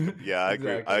 Yeah. Yeah, I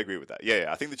agree. Exactly. I agree with that. Yeah.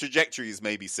 I think the trajectories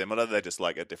may be similar. They're just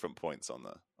like at different points on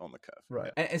the curve.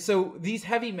 Right. And so these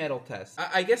heavy metal tests,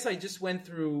 I guess I just went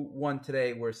through one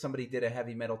today where somebody did a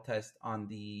heavy metal test on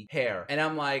the hair. And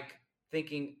I'm like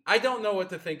thinking, I don't know what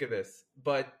to think of this,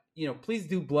 but please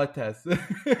do blood tests.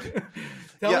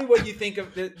 Tell me what you think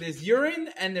of. There's urine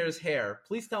and there's hair.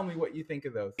 Please tell me what you think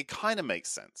of those. It kind of makes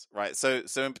sense, right? So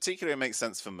in particular, it makes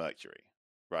sense for mercury.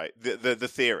 Right. The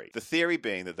theory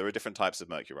being that there are different types of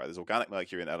mercury, right? There's organic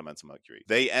mercury and elemental mercury.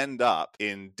 They end up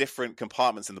in different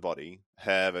compartments in the body,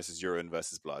 hair versus urine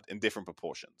versus blood, in different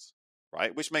proportions,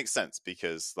 right? Which makes sense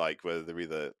because like whether they're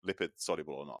either lipid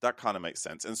soluble or not, that kind of makes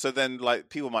sense. And so then like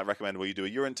people might recommend, well, you do a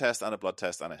urine test and a blood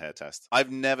test and a hair test.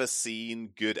 I've never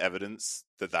seen good evidence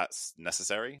that that's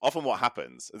necessary. Often what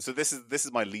happens, and so this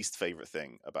is my least favorite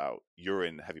thing about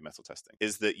urine heavy metal testing,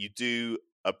 is that you do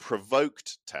a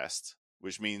provoked test,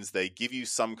 which means they give you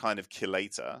some kind of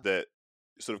chelator that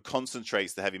sort of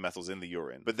concentrates the heavy metals in the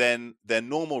urine. But then their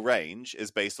normal range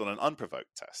is based on an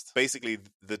unprovoked test. Basically,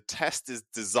 the test is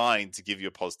designed to give you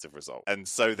a positive result. And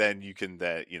so then you can,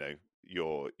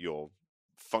 your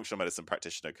functional medicine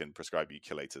practitioner can prescribe you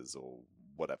chelators or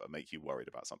whatever, make you worried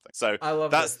about something. So I love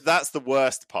that's the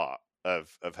worst part of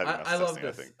heavy metal testing,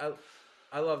 I think.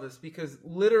 I love this because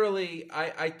literally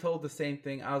I told the same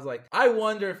thing. I was like, I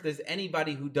wonder if there's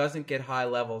anybody who doesn't get high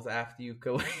levels after you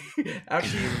collate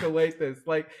this.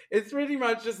 Like, it's pretty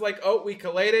much just like, oh, we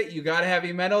collate it. You got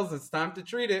heavy metals. It's time to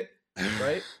treat it.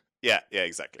 Right? Yeah,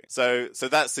 exactly. So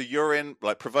that's the urine,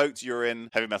 like provoked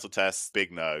urine, heavy metal tests,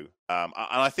 big no. And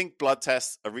I think blood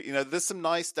tests are, there's some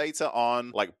nice data on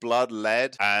like blood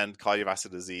lead and cardiovascular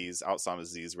disease, Alzheimer's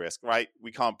disease risk, right?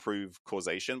 We can't prove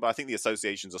causation, but I think the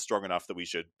associations are strong enough that we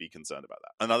should be concerned about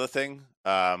that. Another thing,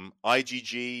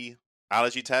 IgG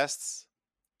allergy tests.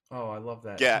 Oh, I love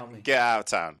that. Get out of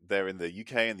town. They're in the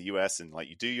UK and the US, and like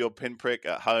you do your pinprick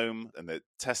at home and they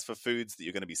test for foods that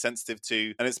you're going to be sensitive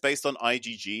to. And it's based on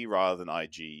IgG rather than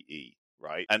IgE,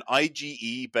 right? And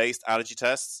IgE-based allergy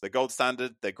tests, they're gold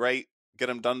standard. They're great. Get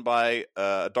them done by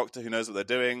a doctor who knows what they're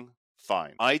doing.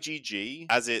 Fine. IgG,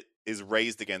 as it is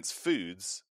raised against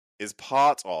foods, is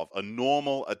part of a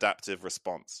normal adaptive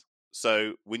response.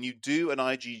 So when you do an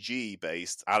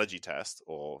IgG-based allergy test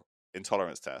or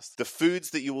intolerance test, the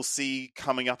foods that you will see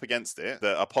coming up against it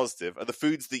that are positive are the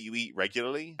foods that you eat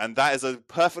regularly, and that is a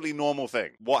perfectly normal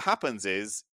thing. What happens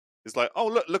is it's like, oh,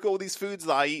 look at all these foods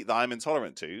that I eat that I'm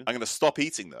intolerant to. I'm going to stop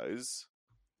eating those.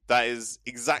 That is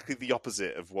exactly the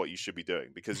opposite of what you should be doing,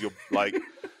 because you're like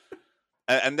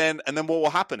and then what will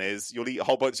happen is you'll eat a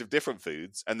whole bunch of different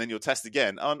foods, and then you'll test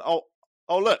again, and oh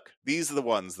look, these are the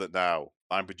ones that now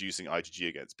I'm producing IgG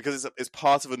against, because it's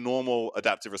part of a normal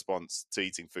adaptive response to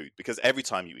eating food. Because every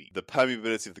time you eat, the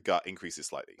permeability of the gut increases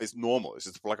slightly. It's normal. It's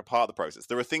just like a part of the process.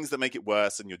 There are things that make it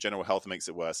worse, and your general health makes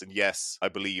it worse. And yes, I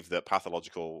believe that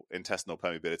pathological intestinal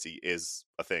permeability is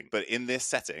a thing. But in this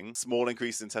setting, small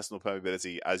increase in intestinal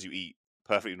permeability as you eat,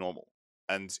 perfectly normal.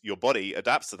 And your body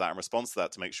adapts to that and responds to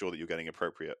that to make sure that you're getting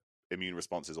appropriate immune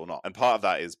responses or not. And part of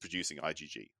that is producing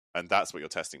IgG. And that's what you're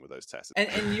testing with those tests.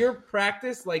 And your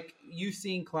practice, like you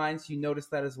seeing clients, you notice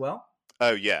that as well?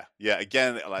 Oh, yeah. Yeah.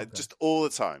 Again, just all the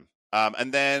time.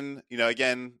 And then,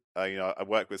 I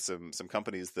work with some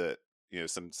companies that,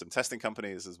 some testing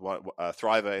companies. As one,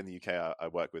 Thriver in the UK I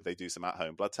work with. They do some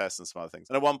at-home blood tests and some other things.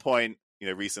 And at one point,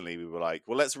 recently we were like,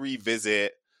 well, let's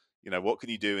revisit, what can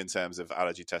you do in terms of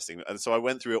allergy testing? And so I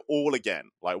went through it all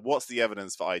again. Like, what's the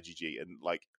evidence for IgG? And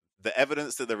like, the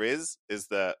evidence that there is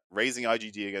that raising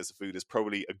IgG against the food is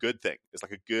probably a good thing. It's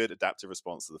like a good adaptive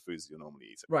response to the foods that you're normally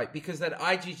eating. Right, because that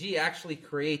IgG actually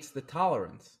creates the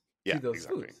tolerance to those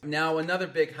foods. Now, another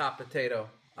big hot potato.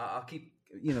 I'll keep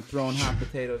throwing hot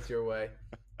potatoes your way.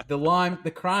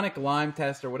 The chronic Lyme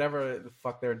test, or whatever the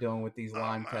fuck they're doing with these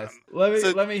Lyme tests.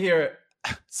 Let me hear it.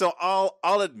 So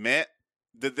I'll admit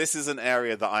that this is an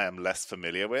area that I am less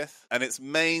familiar with. And it's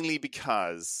mainly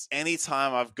because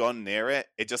anytime I've gone near it,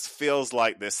 it just feels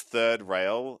like this third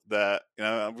rail that,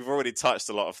 we've already touched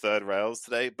a lot of third rails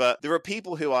today, but there are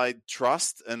people who I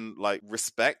trust and like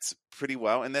respect pretty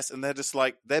well in this. And they're just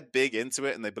like, they're big into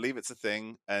it and they believe it's a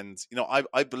thing. And,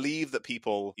 I believe that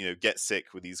people, get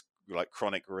sick with these like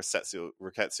chronic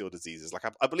rickettsial diseases. Like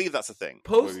I believe that's a thing.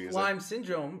 Post-Lyme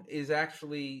syndrome is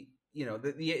actually...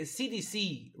 the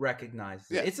CDC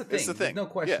recognizes it. It's a thing. There's no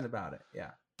question about it. Yeah.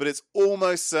 but it's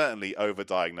almost certainly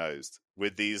overdiagnosed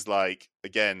with these, like,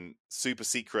 again, super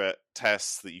secret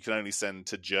tests that you can only send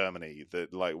to Germany,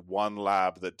 that like one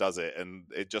lab that does it, and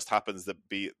it just happens to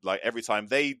be like every time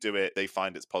they do it, they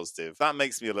find it's positive. That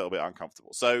makes me a little bit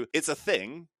uncomfortable. So it's a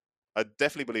thing. I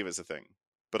definitely believe it's a thing.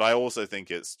 But I also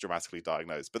think it's dramatically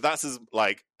diagnosed. But that's, as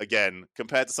like, again,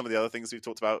 compared to some of the other things we've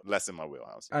talked about, less in my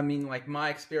wheelhouse. I mean, like, my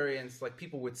experience, like,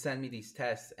 people would send me these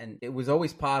tests and it was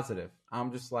always positive.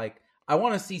 I'm just like, I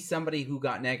want to see somebody who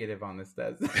got negative on this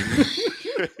test.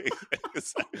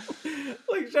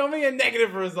 Like, show me a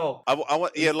negative result. I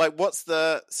want, yeah, like, what's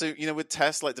the, so, you know, with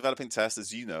tests, like developing tests,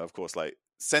 as you know, of course, like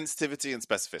sensitivity and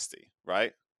specificity,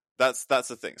 right? That's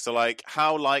the thing. So, like,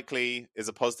 how likely is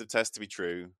a positive test to be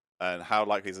true? And how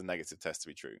likely is a negative test to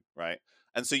be true, right?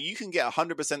 And so you can get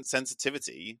 100%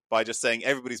 sensitivity by just saying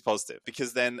everybody's positive,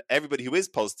 because then everybody who is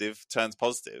positive turns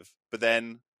positive, but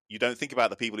then you don't think about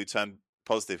the people who turn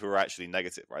positive who are actually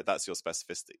negative, right? That's your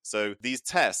specificity. So these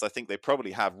tests, I think they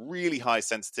probably have really high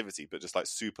sensitivity, but just like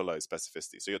super low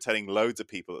specificity. So you're telling loads of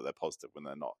people that they're positive when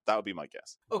they're not. That would be my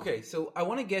guess. Okay, so I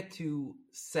want to get to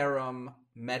serum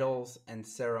metals and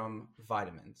serum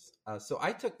vitamins. So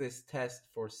I took this test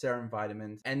for serum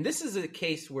vitamins, and this is a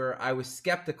case where I was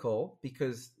skeptical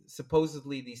because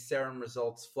supposedly these serum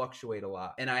results fluctuate a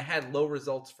lot, and I had low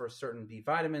results for certain B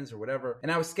vitamins or whatever,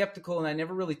 and I was skeptical and I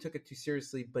never really took it too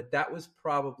seriously, but that was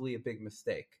probably a big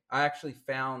mistake. I actually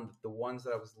found the ones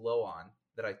that I was low on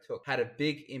that I took had a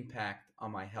big impact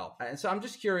on my health. And so I'm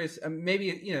just curious,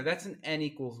 maybe, you know, that's an N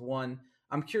equals 1.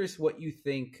 I'm curious what you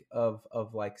think of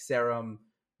like serum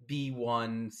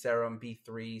B1, serum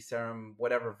B3, serum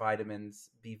whatever vitamins,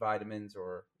 B vitamins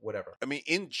or whatever. I mean,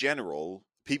 in general,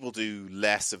 people do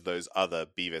less of those other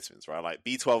B vitamins, right? Like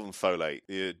B12 and folate,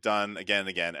 you're done again and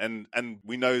again. And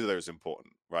we know those are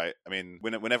important, right? I mean,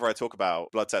 whenever I talk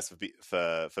about blood tests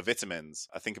for vitamins,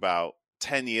 I think about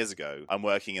 10 years ago, I'm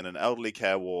working in an elderly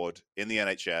care ward in the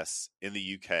NHS in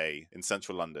the UK in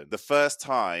central London. The first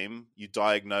time you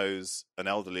diagnose an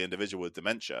elderly individual with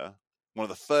dementia, one of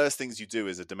the first things you do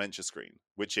is a dementia screen,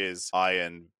 which is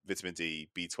iron, vitamin D,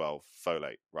 B12,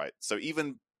 folate, right? So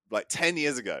even like 10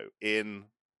 years ago, in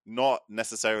not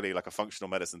necessarily like a functional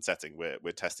medicine setting,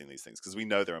 we're testing these things because we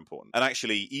know they're important. And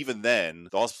actually, even then,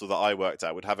 the hospital that I worked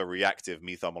at would have a reactive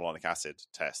methylmalonic acid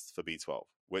test for B12,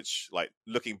 which, like,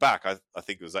 looking back, I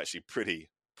think it was actually pretty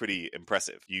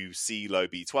impressive. You see low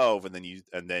B12,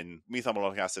 and then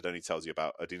methylmalonic acid only tells you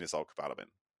about adenosylcobalamin.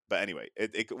 But anyway,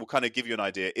 it will kind of give you an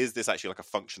idea. Is this actually like a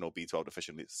functional B12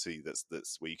 deficiency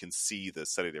that's where you can see the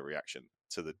cellular reaction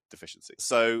to the deficiency?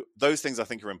 So those things I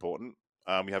think are important.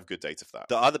 We have good data for that.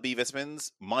 The other B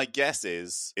vitamins, my guess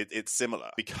is it's similar,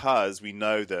 because we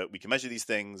know that we can measure these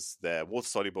things. They're water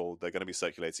soluble. They're going to be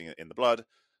circulating in the blood.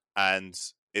 And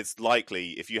it's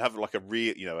likely, if you have like a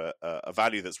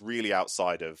value that's really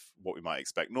outside of what we might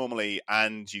expect normally,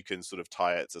 and you can sort of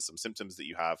tie it to some symptoms that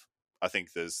you have, I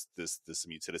think there's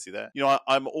some utility there. You know,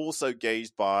 I'm also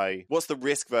gauged by what's the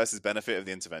risk versus benefit of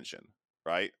the intervention,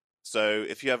 right? So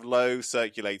if you have low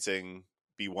circulating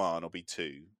B1 or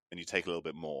B2 and you take a little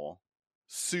bit more,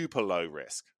 super low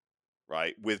risk,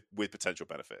 right? With potential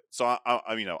benefit. So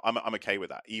I'm okay with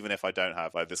that, even if I don't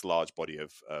have like this large body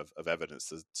of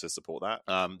evidence to support that.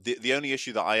 The only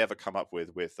issue that I ever come up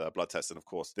with blood tests, and of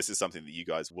course this is something that you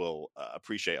guys will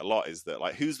appreciate a lot, is that,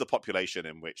 like, who's the population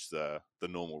in which the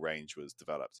normal range was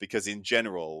developed? Because in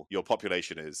general, your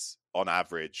population is, on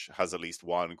average, has at least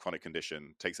one chronic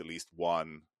condition, takes at least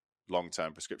one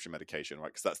long-term prescription medication, right?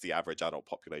 Because that's the average adult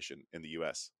population in the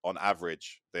US. On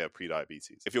average, they have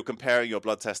prediabetes. If you're comparing your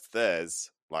blood test to theirs,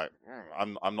 like,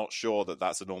 I'm not sure that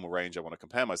that's a normal range I want to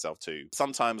compare myself to.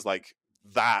 Sometimes, like,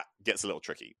 that gets a little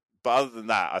tricky. But other than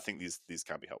that, I think these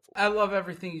can be helpful. I love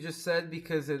everything you just said,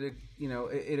 because it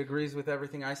agrees with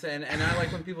everything I say, and I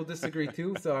like when people disagree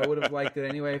too. So I would have liked it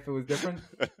anyway if it was different.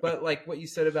 But like what you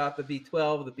said about the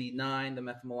B12, the B9, the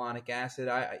methylmalonic acid,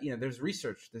 there's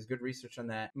good research on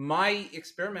that. My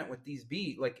experiment with these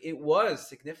it was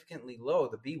significantly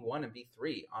low, the B1 and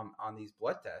B3 on these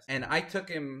blood tests, and I took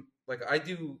him. Like, I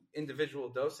do individual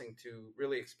dosing to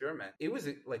really experiment. It was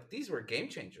like, these were game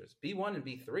changers. B1 and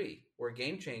B3 were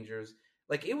game changers.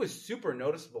 Like, it was super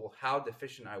noticeable how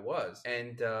deficient I was.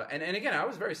 And again, I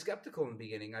was very skeptical in the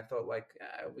beginning. I thought, like,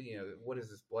 what is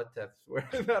this blood test?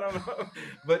 I don't know.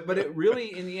 But it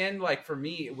really, in the end, like, for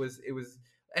me, it was,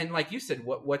 and like you said,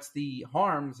 what's the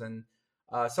harms? And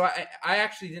so I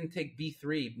actually didn't take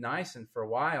B3 niacin for a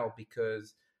while,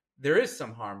 because there is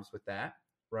some harms with that.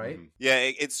 Right. Mm-hmm. Yeah,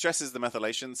 it stresses the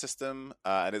methylation system,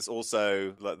 and it's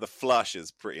also, like, the flush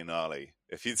is pretty gnarly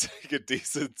if you take a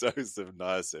decent dose of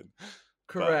niacin.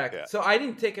 Correct. Yeah. So I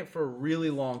didn't take it for a really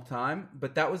long time,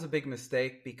 but that was a big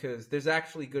mistake because there's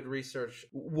actually good research.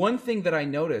 One thing that I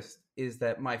noticed is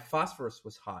that my phosphorus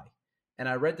was high. And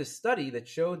I read this study that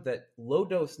showed that low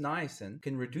dose niacin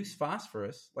can reduce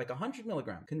phosphorus, like 100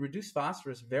 milligrams, can reduce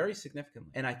phosphorus very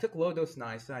significantly. And I took low dose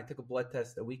niacin, I took a blood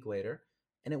test a week later,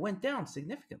 and it went down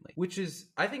significantly, which is,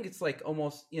 I think it's like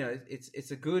almost,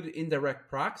 it's a good indirect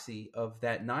proxy of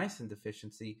that niacin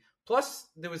deficiency. Plus,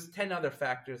 there was 10 other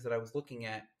factors that I was looking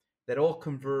at that all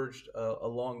converged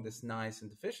along this niacin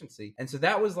deficiency. And so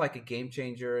that was like a game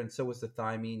changer, and so was the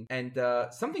thiamine. And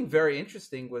something very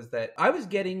interesting was that I was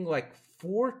getting like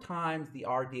 4 times the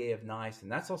RDA of niacin.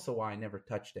 That's also why I never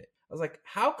touched it. I was like,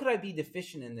 how could I be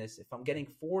deficient in this if I'm getting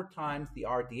 4 times the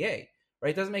RDA? Right?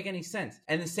 It doesn't make any sense.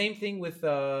 And the same thing with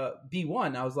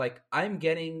B1. I was like, I'm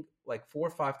getting like 4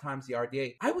 or 5 times the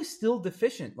RDA. I was still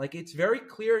deficient. Like, it's very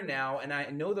clear now, and I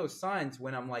know those signs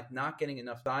when I'm like not getting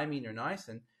enough thiamine or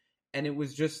niacin. And it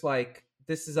was just like,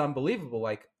 this is unbelievable.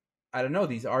 Like, I don't know,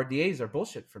 these RDAs are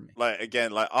bullshit for me. Like,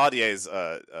 again, like RDAs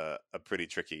are pretty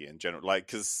tricky in general, like,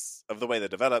 because of the way they're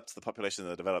developed, the population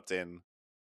they're developed in.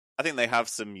 I think they have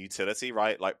some utility,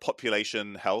 right? Like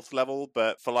population health level,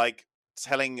 but for like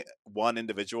telling one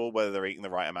individual whether they're eating the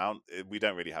right amount, we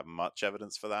don't really have much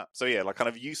evidence for that. So yeah, like kind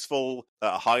of useful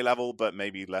at a high level, but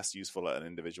maybe less useful at an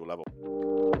individual level.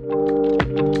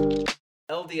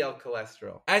 LDL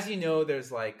cholesterol. As you know,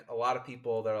 there's like a lot of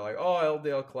people that are like, oh,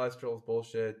 LDL cholesterol is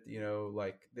bullshit.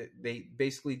 Like they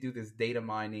basically do this data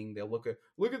mining. They'll look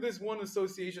at this one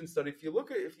association study. If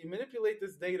you manipulate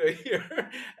this data here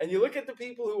and you look at the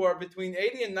people who are between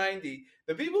 80 and 90,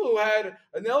 the people who had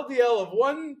an LDL of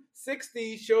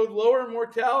 160 showed lower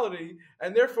mortality,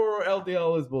 and therefore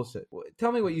LDL is bullshit.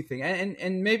 Tell me what you think.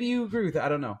 And maybe you agree with it. I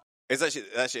don't know. It's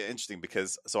actually interesting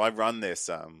because I run this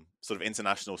sort of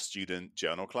international student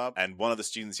journal club, and one of the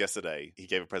students yesterday, he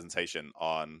gave a presentation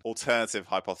on alternative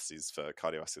hypotheses for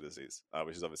cardiovascular disease,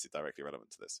 which is obviously directly relevant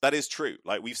to this. That is true.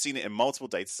 Like, we've seen it in multiple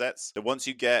data sets that once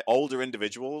you get older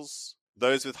individuals,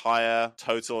 those with higher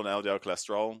total and LDL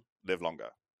cholesterol live longer.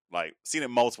 Like, seen it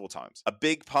multiple times. A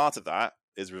big part of that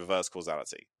is reverse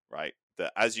causality, right?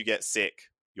 That as you get sick,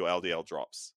 your LDL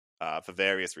drops. For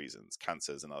various reasons,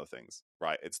 cancers and other things,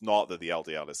 right? It's not that the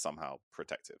LDL is somehow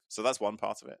protective. So that's one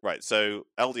part of it, right? So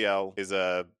LDL is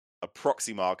a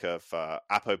proxy marker for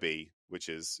ApoB, which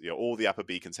is all the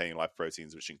ApoB containing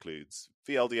lipoproteins, which includes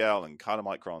VLDL and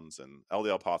chylomicrons and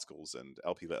LDL particles and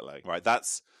Lp(a), right?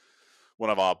 That's one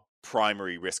of our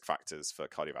primary risk factors for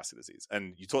cardiovascular disease.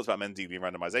 And you talked about Mendelian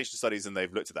randomization studies, and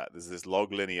they've looked at that. There's this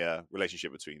log linear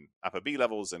relationship between ApoB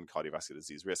levels and cardiovascular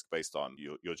disease risk based on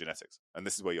your genetics. And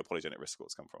this is where your polygenic risk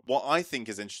scores come from. What I think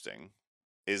is interesting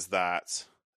is that,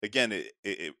 again,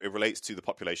 it relates to the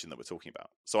population that we're talking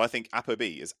about. So I think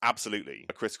ApoB is absolutely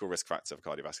a critical risk factor for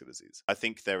cardiovascular disease. I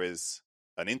think there is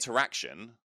an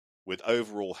interaction with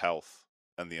overall health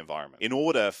and the environment. In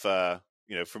order for,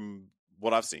 from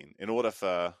what I've seen, in order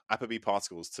for ApoB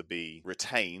particles to be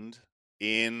retained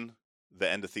in the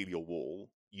endothelial wall,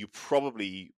 you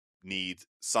probably need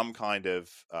some kind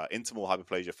of intimal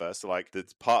hyperplasia first. So like the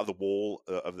part of the wall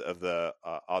of the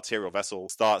arterial vessel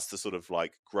starts to sort of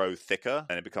like grow thicker,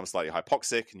 and it becomes slightly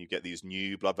hypoxic, and you get these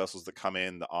new blood vessels that come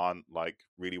in that aren't like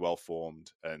really well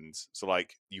formed. And so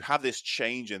like you have this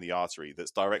change in the artery that's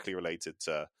directly related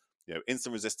to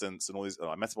insulin resistance and all these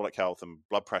metabolic health and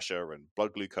blood pressure and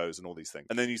blood glucose and all these things.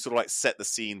 And then you sort of like set the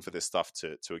scene for this stuff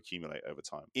to accumulate over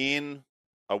time. In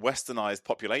a westernized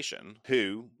population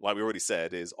who, like we already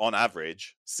said, is on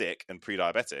average sick and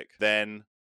pre-diabetic, then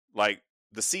like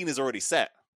the scene is already set.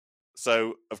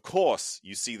 So of course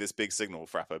you see this big signal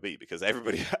for ApoB because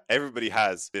everybody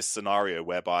has this scenario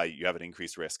whereby you have an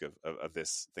increased risk of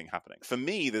this thing happening. For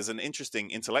me, there's an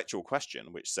interesting intellectual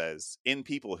question which says, in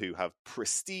people who have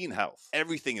pristine health,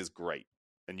 everything is great.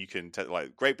 And you can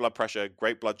like great blood pressure,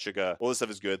 great blood sugar, all this stuff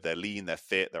is good. They're lean, they're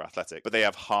fit, they're athletic, but they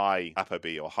have high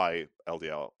ApoB or high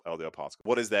LDL particle.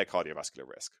 What is their cardiovascular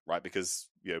risk, right? Because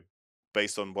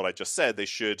based on what I just said, they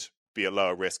should be at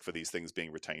lower risk for these things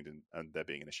being retained and there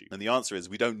being an issue. And the answer is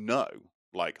we don't know.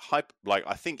 Like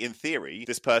I think in theory,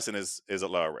 this person is at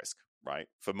lower risk, right?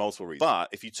 For multiple reasons. But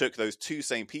if you took those two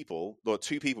people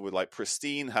with like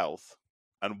pristine health,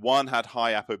 and one had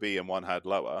high ApoB and one had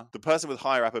lower, the person with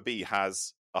higher ApoB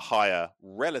has a higher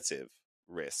relative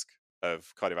risk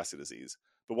of cardiovascular disease.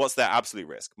 But what's their absolute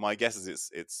risk? My guess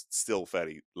is it's still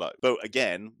fairly low. But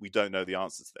again, we don't know the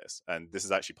answer to this. And this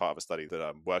is actually part of a study that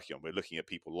I'm working on. We're looking at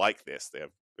people like this. They're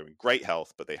in great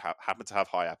health, but they happen to have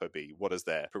high ApoB. What does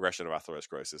their progression of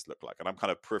atherosclerosis look like? And I'm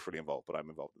kind of peripherally involved, but I'm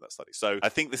involved in that study. So I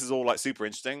think this is all like super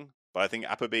interesting. But I think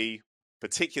ApoB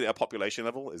particularly at a population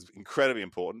level, is incredibly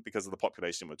important because of the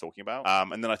population we're talking about.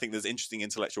 And then I think there's interesting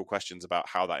intellectual questions about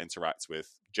how that interacts with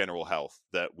general health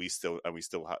that we still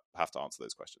have to answer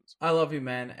those questions. I love you,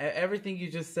 man. Everything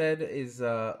you just said is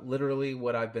literally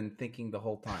what I've been thinking the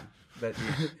whole time. That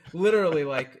literally,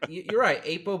 like, you're right.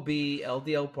 ApoB,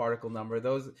 LDL particle number,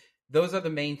 those are the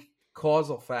main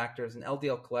causal factors, and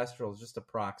LDL cholesterol is just a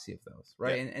proxy of those,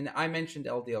 right? Yeah. And I mentioned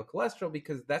LDL cholesterol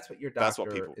because that's what your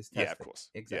doctor is testing. Yeah, of course.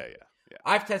 Exactly. Yeah.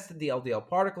 I've tested the LDL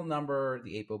particle number,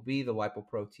 the ApoB, the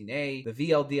lipoprotein A, the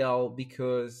VLDL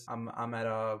because I'm at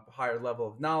a higher level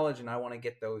of knowledge and I want to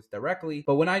get those directly.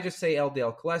 But when I just say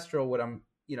LDL cholesterol, what I'm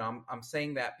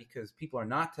saying that because people are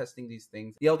not testing these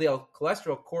things. The LDL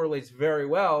cholesterol correlates very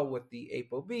well with the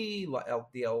ApoB,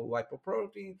 LDL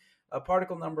lipoprotein,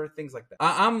 particle number, things like that.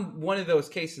 I'm one of those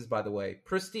cases, by the way.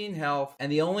 Pristine health, and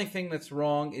the only thing that's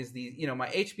wrong is my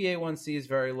HbA1c is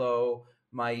very low,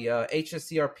 my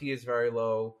HSCRP is very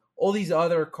low, all these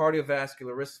other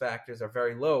cardiovascular risk factors are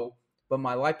very low, but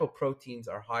my lipoproteins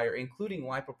are higher, including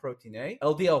lipoprotein A,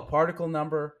 LDL particle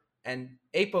number, and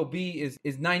ApoB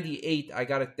is 98. I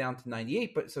got it down to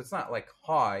 98, but so it's not like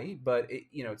high, but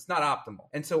it's not optimal.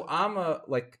 And so I'm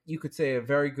you could say a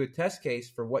very good test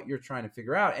case for what you're trying to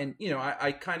figure out. And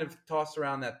I kind of toss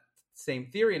around that same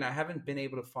theory, and I haven't been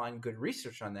able to find good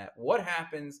research on that. What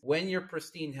happens when you're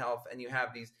pristine health and you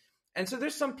have these? And so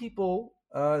there's some people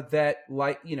that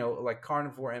like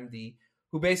Carnivore MD,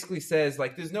 who basically says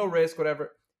like there's no risk,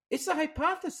 whatever. It's a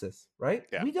hypothesis, right?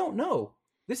 Yeah. We don't know.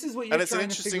 This is what you're trying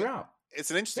to figure out. It's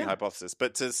an interesting hypothesis,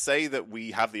 but to say that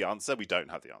we have the answer, we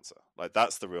don't have the answer. Like,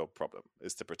 that's the real problem,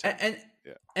 is to pretend.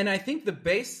 And I think the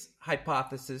base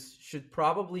hypothesis should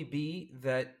probably be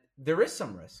that there is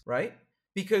some risk, right?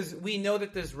 Because we know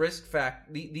that there's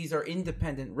these are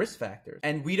independent risk factors,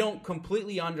 and we don't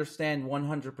completely understand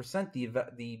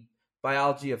 100% the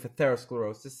biology of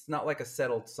atherosclerosis. It's not like a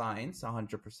settled science,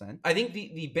 100%. I think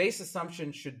the base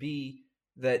assumption should be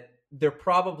that there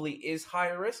probably is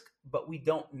higher risk, but we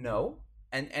don't know.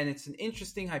 And it's an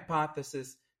interesting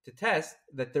hypothesis to test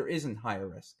that there isn't higher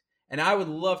risk. And I would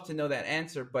love to know that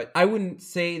answer, but I wouldn't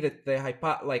say that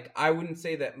I wouldn't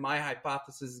say that my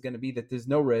hypothesis is going to be that there's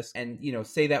no risk, and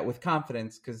say that with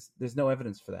confidence, because there's no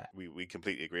evidence for that. We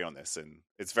completely agree on this, and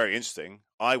it's very interesting.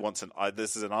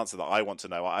 This is an answer that I want to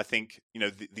know. I think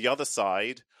the other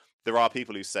side. There are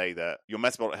people who say that your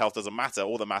metabolic health doesn't matter.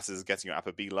 All that matters is getting your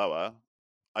ApoB lower.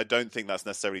 I don't think that's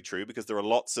necessarily true, because there are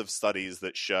lots of studies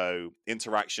that show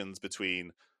interactions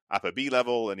between ApoB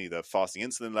level and either fasting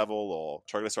insulin level or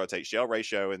triglyceride to HDL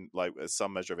ratio and like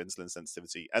some measure of insulin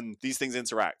sensitivity. And these things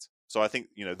interact. So I think,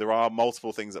 there are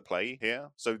multiple things at play here.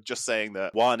 So just saying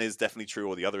that one is definitely true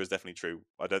or the other is definitely true,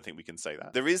 I don't think we can say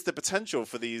that. There is the potential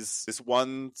for this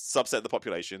one subset of the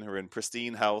population who are in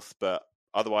pristine health, but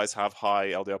otherwise have high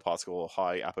LDL particle or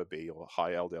high ApoB or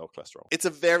high LDL cholesterol. It's a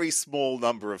very small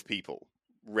number of people,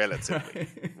 relatively,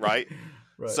 right?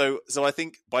 So I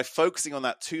think by focusing on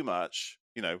that too much,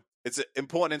 it's an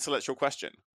important intellectual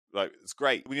question. Like, it's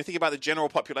great. When you think about the general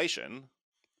population,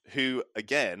 who,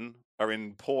 again, are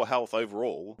in poor health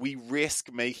overall, we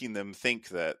risk making them think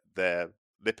that their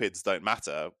lipids don't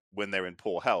matter when they're in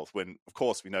poor health, when, of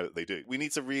course, we know that they do. We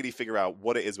need to really figure out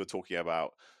what it is we're talking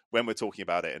about, when we're talking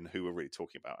about it, and who we're really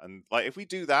talking about. And like, if we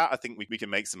do that, I think we can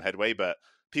make some headway, but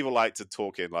people like to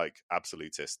talk in like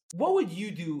absolutist. What would you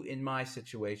do in my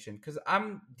situation? Because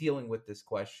I'm dealing with this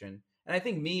question, and I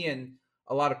think me and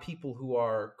a lot of people who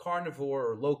are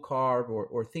carnivore or low carb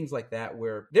or things like that,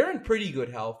 where they're in pretty good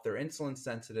health, they're insulin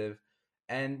sensitive,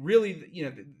 and really,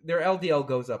 their LDL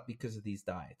goes up because of these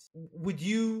diets. Would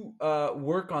you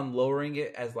work on lowering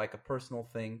it as like a personal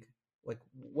thing? Like,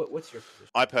 what's your position?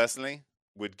 I personally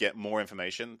would get more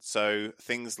information. So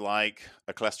things like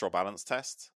a cholesterol balance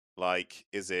test, like,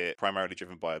 is it primarily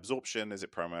driven by absorption? Is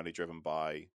it primarily driven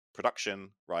by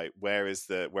production, right? Where is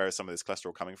some of this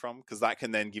cholesterol coming from? Because that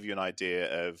can then give you an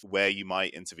idea of where you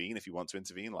might intervene if you want to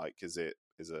intervene. Like, should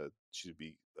it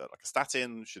be like a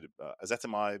statin? Should it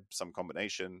ezetimibe, some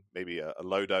combination, maybe a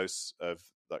low dose of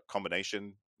that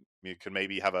combination? You can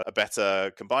maybe have a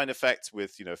better combined effect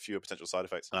with fewer potential side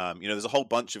effects. There's a whole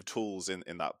bunch of tools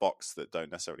in that box that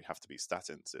don't necessarily have to be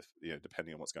statins, if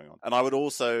depending on what's going on. And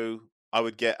I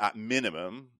would get at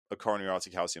minimum a coronary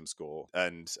artery calcium score,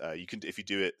 and you can, if you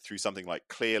do it through something like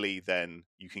Clearly, then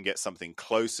you can get something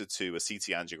closer to a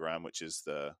CT angiogram, which is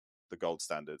the gold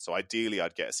standard. So ideally,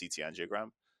 I'd get a CT angiogram,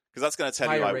 because that's going to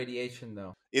tell you higher radiation,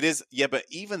 though. It is, yeah, but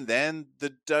even then,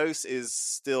 the dose is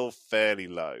still fairly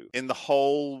low. In the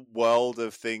whole world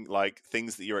of things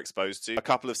that you're exposed to, a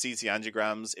couple of CT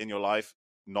angiograms in your life,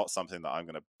 not something that I'm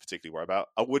going to particularly worry about.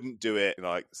 I wouldn't do it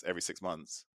like every 6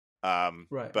 months.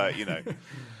 Right. But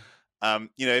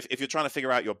if you're trying to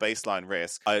figure out your baseline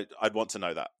risk, I'd want to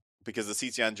know that, because the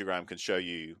CT angiogram can show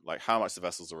you like how much the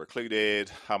vessels are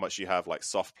occluded, how much you have like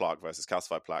soft plaque versus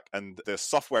calcified plaque, and the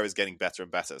software is getting better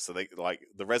and better. So they like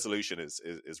the resolution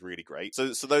is really great. So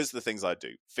those are the things I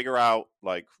do. Figure out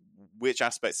like which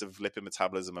aspects of lipid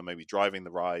metabolism are maybe driving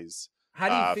the rise. How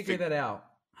do you figure that out?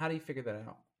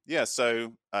 Yeah,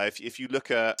 so if you look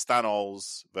at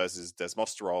stanols versus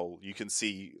desmosterol, you can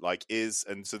see like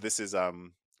so this is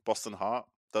Boston Heart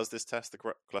does this test, the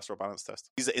cholesterol balance test.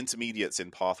 These are intermediates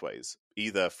in pathways,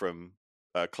 either from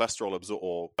cholesterol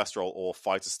or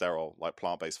phytosterol, like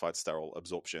plant-based phytosterol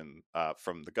absorption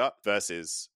from the gut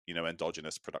versus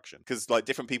endogenous production. Because like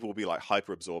different people will be like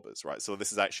hyperabsorbers, right? So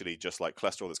this is actually just like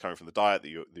cholesterol that's coming from the diet that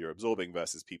you're absorbing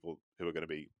versus people who are going to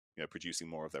be producing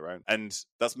more of their own. And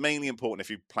that's mainly important if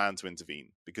you plan to intervene,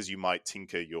 because you might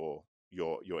tinker your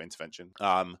intervention.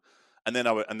 And then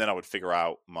I would figure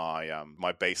out my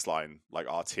my baseline like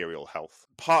arterial health.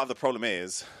 Part of the problem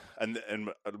is, and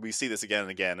we see this again and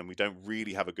again, and we don't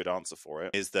really have a good answer for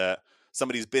it, is that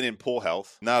somebody's been in poor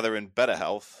health, now they're in better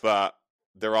health, but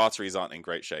their arteries aren't in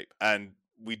great shape. And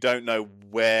we don't know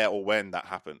where or when that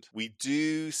happened. We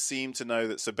do seem to know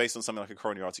that, so based on something like a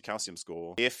coronary artery calcium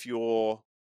score, if your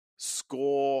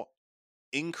score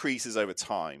increases over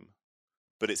time,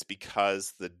 but it's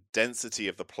because the density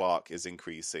of the plaque is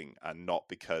increasing and not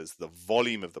because the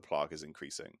volume of the plaque is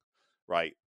increasing,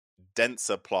 right?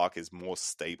 Denser plaque is more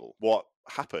stable. What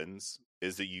happens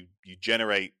is that you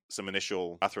generate some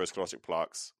initial atherosclerotic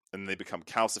plaques, and they become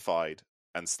calcified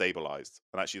and stabilized.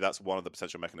 And actually, that's one of the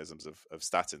potential mechanisms of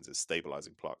statins, is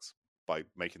stabilizing plaques by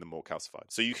making them more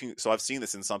calcified. So I've seen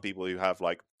this in some people who have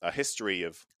like a history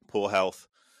of poor health,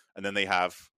 and then they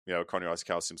have a coronary artery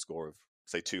calcium score of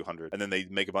say 200, and then they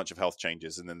make a bunch of health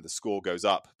changes, and then the score goes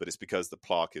up, but it's because the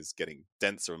plaque is getting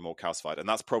denser and more calcified, and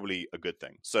that's probably a good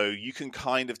thing. So you can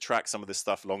kind of track some of this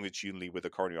stuff longitudinally with a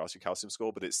coronary artery calcium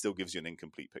score, but it still gives you an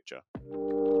incomplete picture.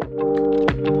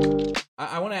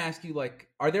 I want to ask you, like,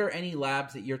 are there any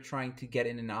labs that you're trying to get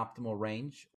in an optimal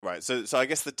range? Right. So I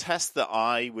guess the test that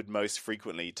I would most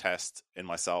frequently test in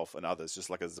myself and others, just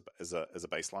like as a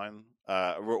baseline,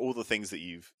 were all the things that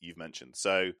you've mentioned.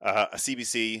 So a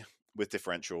CBC with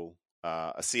differential,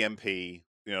 a CMP.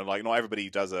 Like not everybody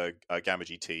does a gamma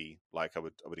GT. Like I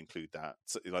would include that.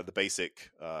 So, like the basic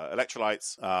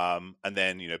electrolytes, and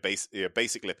then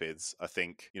basic lipids. I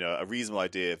think a reasonable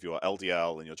idea of your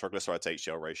LDL and your triglyceride to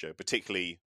HDL ratio,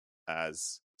 particularly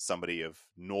as somebody of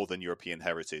Northern European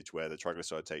heritage, where the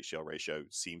triglyceride to HDL ratio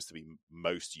seems to be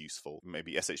most useful.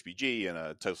 Maybe SHBG and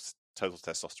a total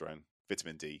testosterone,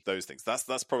 vitamin D, those things.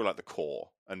 That's probably like the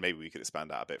core, and maybe we could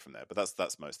expand out a bit from there. But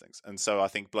that's most things. And so I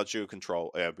think blood sugar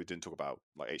control. We didn't talk about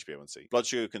like HbA1c. Blood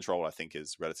sugar control, I think,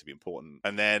 is relatively important.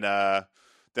 And then I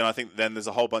think there's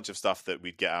a whole bunch of stuff that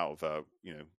we'd get out of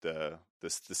the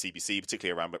CBC,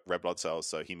 particularly around red blood cells,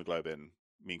 so hemoglobin,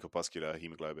 mean corpuscular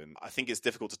hemoglobin. I think it's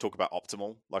difficult to talk about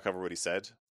optimal, like I've already said,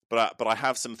 but I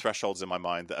have some thresholds in my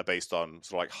mind that are based on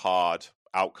sort of like hard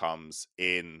outcomes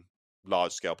in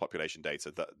large scale population data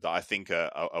that I think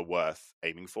are worth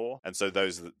aiming for. And so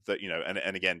those that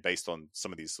and again, based on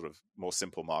some of these sort of more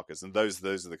simple markers, and those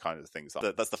are the kind of things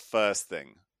that's the first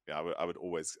thing I would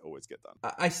always get done.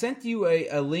 I sent you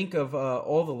a link of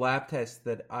all the lab tests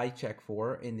that I check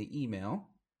for in the email.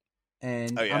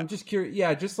 And I'm just curious.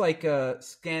 Yeah, just like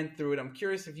scan through it. I'm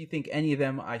curious if you think any of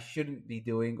them I shouldn't be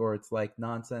doing, or it's like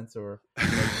nonsense, or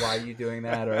why are you doing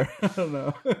that, or I don't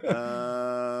know.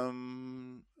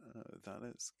 That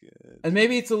is good. And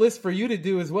maybe it's a list for you to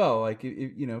do as well. Like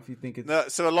if you think it's no.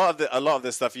 So a lot of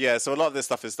this stuff, yeah. So a lot of this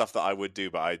stuff is stuff that I would do,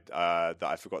 but that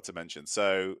I forgot to mention.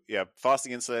 So yeah,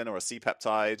 fasting insulin or a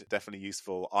C-peptide, definitely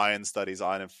useful. Iron studies,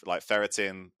 iron like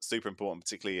ferritin, super important,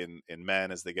 particularly in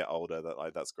men as they get older.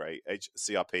 That's great.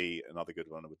 CRP, another good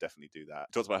one. I would definitely do that. I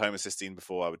talked about homocysteine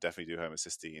before. I would definitely do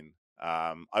homocysteine.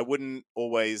 I wouldn't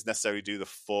always necessarily do the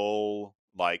full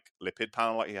like lipid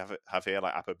panel like you have here,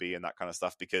 like ApoB and that kind of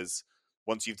stuff, because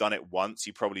once you've done it once,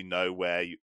 you probably know where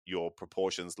your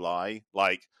proportions lie.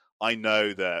 Like I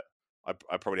know that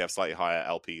I probably have slightly higher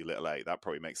LP little a. That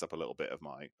probably makes up a little bit of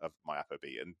my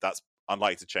ApoB, and that's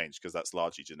unlikely to change because that's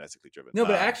largely genetically driven. No,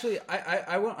 but actually,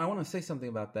 I want to say something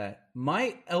about that.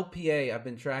 My LPA I've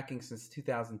been tracking since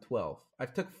 2012.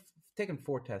 I've taken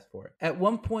 4 tests for it. At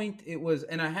one point, it was,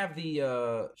 and I have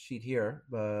the sheet here.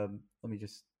 Let me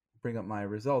just bring up my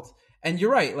results. And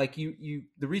you're right. Like the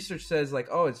research says like,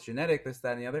 oh, it's genetic, this,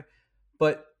 that, and the other.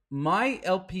 But my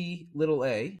LP little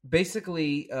a,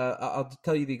 basically, I'll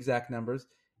tell you the exact numbers.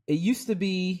 It used to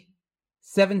be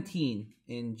 17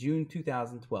 in June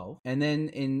 2012. And then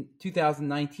in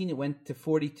 2019, it went to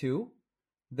 42.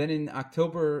 Then in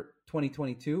October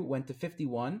 2022, went to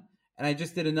 51. And I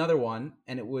just did another one,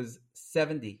 and it was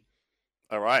 70.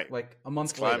 All right. Like a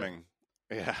month it's climbing.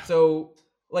 later. Yeah. So,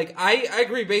 like, I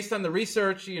agree based on the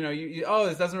research,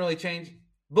 this doesn't really change.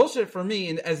 Bullshit for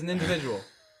me as an individual.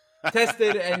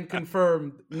 Tested and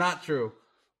confirmed, not true.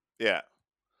 Yeah.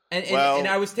 And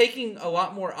I was taking a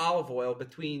lot more olive oil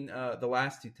between the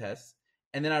last two tests.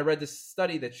 And then I read this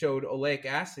study that showed oleic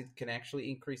acid can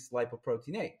actually increase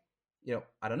lipoprotein A.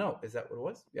 I don't know. Is that what it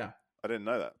was? Yeah. I didn't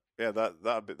know that. Yeah,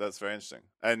 that's very interesting.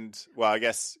 And, well, I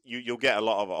guess you'll get a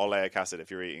lot of oleic acid if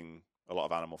you're eating a lot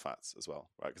of animal fats as well,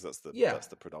 right? Because that's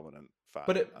the predominant fat,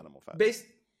 animal fats.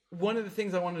 One of the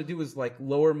things I wanted to do was, like,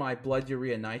 lower my blood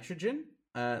urea nitrogen.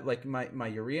 Like my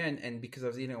urea, and because I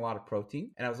was eating a lot of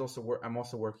protein, and I'm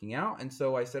also working out, and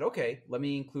so I said, okay, let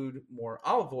me include more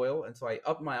olive oil, and so I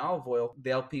upped my olive oil.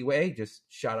 The LPA just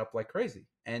shot up like crazy,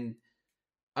 and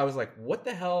I was like, what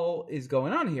the hell is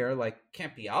going on here? Like,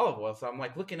 can't be olive oil. So I'm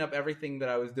like looking up everything that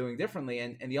I was doing differently,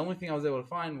 and the only thing I was able to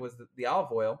find was the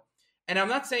olive oil. And I'm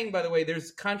not saying, by the way,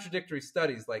 there's contradictory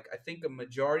studies. Like, I think a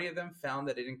majority of them found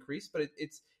that it increased, but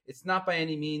it's not by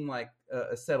any mean like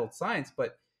a settled science,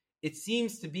 but it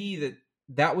seems to be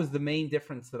that was the main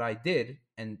difference that I did,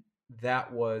 and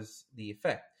that was the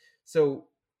effect. So,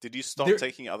 did you stop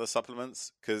taking other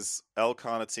supplements? Because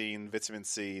L-carnitine, vitamin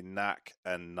C, NAC,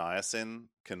 and niacin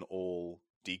can all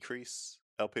decrease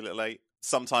LP-little-A.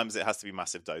 Sometimes it has to be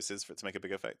massive doses for it to make a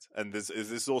big effect, and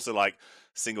there's also like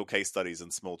single case studies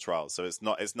and small trials, so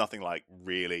it's nothing like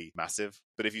really massive.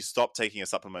 But if you stop taking a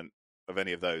supplement of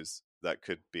any of those, that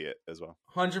could be it as well.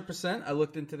 100%. I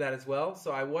looked into that as well. So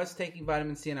I was taking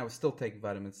vitamin C, and I was still taking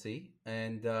vitamin C,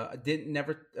 and I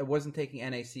wasn't taking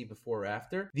NAC before or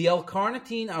after. The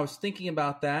L-carnitine, I was thinking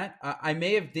about that. I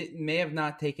may have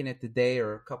not taken it the day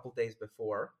or a couple days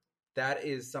before. That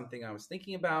is something I was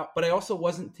thinking about, but I also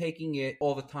wasn't taking it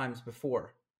all the times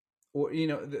before, or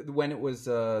when it was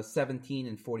 17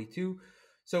 and 42.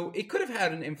 So it could have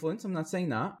had an influence. I'm not saying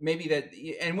not. Maybe that,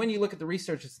 and when you look at the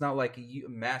research, it's not like a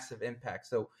massive impact.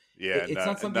 So yeah, it's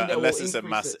not something that unless will it's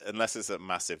increase unless it's at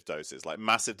massive doses, like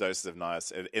massive doses of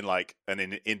niacin in like an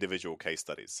individual case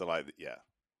studies. So like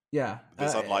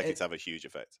it's unlikely to have a huge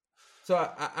effect. So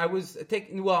I was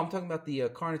taking, I'm talking about the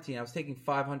carnitine. I was taking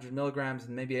 500 milligrams,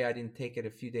 and maybe I didn't take it a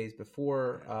few days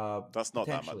before. That's not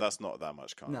that much. That's not that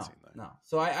much carnitine. No.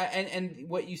 So and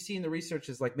what you see in the research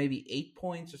is like maybe 8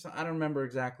 points or something. I don't remember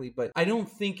exactly, but I don't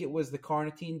think it was the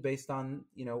carnitine based on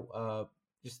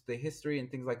just the history and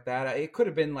things like that. It could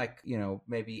have been like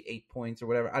maybe 8 points or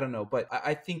whatever. I don't know, but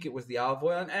I think it was the olive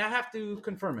oil, and I have to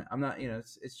confirm it. I'm not,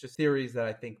 it's just theories that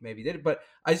I think maybe did it. But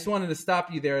I just wanted to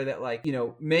stop you there. That like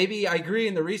maybe I agree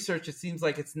in the research. It seems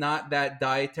like it's not that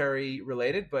dietary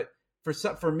related, but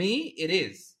for me, it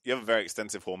is. You have a very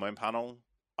extensive hormone panel.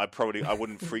 I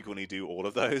wouldn't frequently do all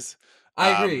of those.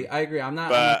 I agree. I'm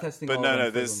not testing. But no,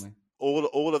 there's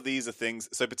all of these are things.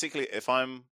 So particularly if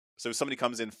somebody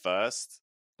comes in first.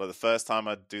 Like the first time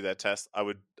I'd do their test, I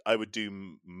would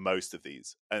do most of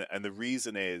these, and the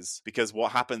reason is because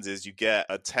what happens is you get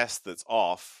a test that's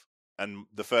off, and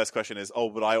the first question is, oh,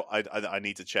 but I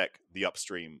need to check the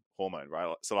upstream hormone,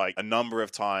 right? So like a number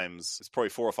of times, it's probably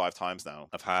 4 or 5 times now,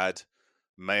 I've had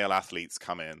male athletes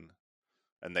come in,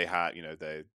 and they have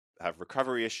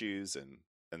recovery issues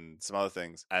and some other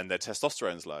things, and their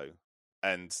testosterone's low,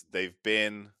 and they've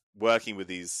been working with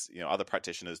these other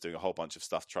practitioners doing a whole bunch of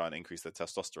stuff to try and increase their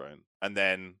testosterone, and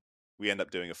then we end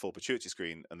up doing a full pituitary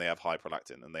screen and they have high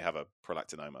prolactin and they have a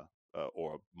prolactinoma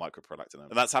or a microprolactinoma.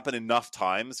 And that's happened enough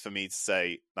times for me to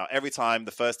say, now every time,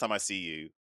 the first time I see you,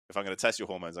 if I'm going to test your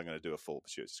hormones, I'm going to do a full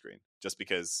pituitary screen, just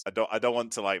because I don't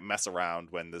want to like mess around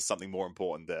when there's something more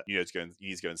important that you need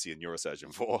to go and see a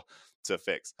neurosurgeon for to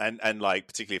fix. And like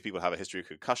particularly if people have a history of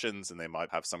concussions and they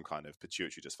might have some kind of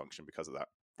pituitary dysfunction because of that,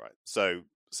 right? So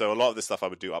a lot of this stuff I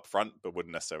would do up front, but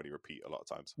wouldn't necessarily repeat a lot of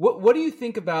times. What do you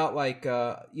think about like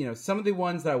some of the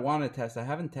ones that I want to test I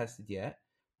haven't tested yet?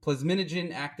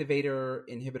 Plasminogen activator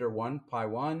inhibitor 1,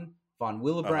 PI1, von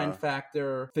Willebrand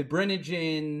factor,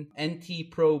 fibrinogen,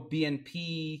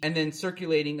 NT-proBNP, and then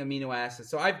circulating amino acids.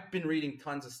 So I've been reading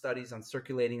tons of studies on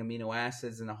circulating amino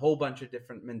acids and a whole bunch of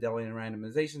different Mendelian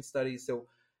randomization studies. So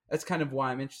that's kind of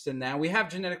why I'm interested in that. We have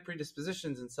genetic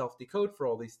predispositions and self-decode for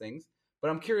all these things,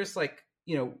 but I'm curious, like,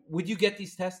 would you get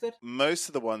these tested? Most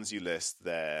of the ones you list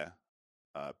there,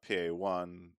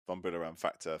 PA1, von Willebrand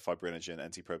factor, fibrinogen,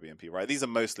 NT-proBNP, right? These are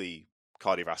mostly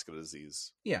cardiovascular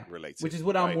disease related. Which is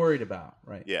what I'm worried about,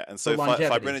 right? Yeah, and so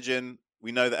fibrinogen,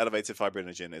 we know that elevated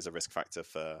fibrinogen is a risk factor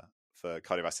for for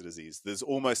cardiovascular disease, there's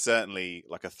almost certainly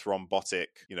like a thrombotic,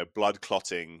 blood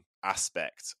clotting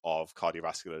aspect of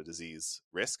cardiovascular disease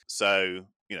risk. So,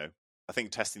 I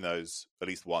think testing those at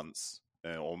least once,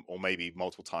 or maybe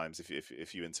multiple times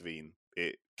if you intervene,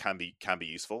 it can be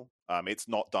useful. It's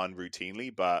not done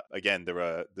routinely, but again,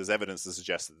 there's evidence to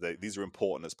suggest that these are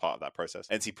important as part of that process.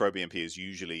 NT-proBNP is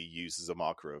usually used as a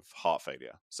marker of heart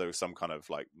failure, so some kind of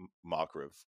like marker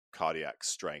of cardiac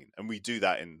strain, and we do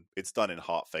that it's done in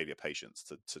heart failure patients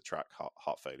to track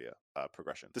heart failure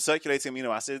progression. The circulating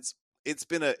amino acids, it's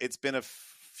been a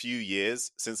few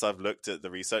years since I've looked at the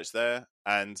research there,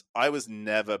 and I was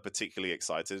never particularly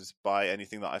excited by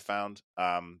anything that I found.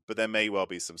 But there may well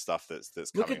be some stuff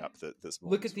that's coming up that's more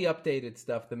look at the updated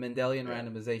stuff. The Mendelian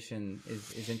randomization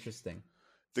is interesting.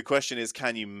 The question is,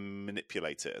 can you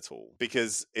manipulate it at all?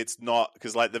 Because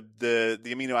like the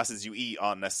amino acids you eat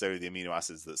aren't necessarily the amino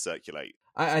acids that circulate.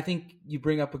 I think you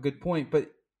bring up a good point, but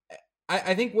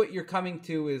I think what you're coming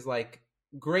to is like,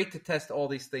 great to test all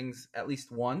these things at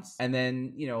least once, and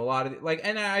then a lot of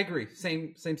and I agree,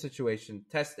 same situation,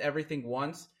 test everything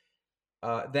once,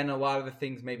 then a lot of the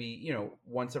things maybe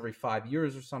once every 5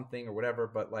 years or something or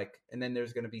whatever, but and then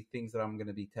there's going to be things that I'm going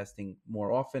to be testing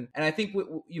more often. And I think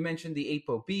you mentioned the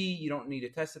ApoB, you don't need to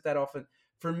test it that often.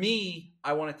 For me,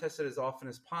 I want to test it as often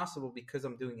as possible because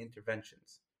I'm doing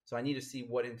interventions, so I need to see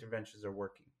what interventions are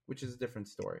working, which is a different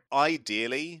story.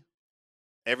 Ideally,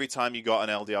 every time you got an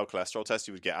LDL cholesterol test,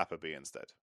 you would get ApoB instead.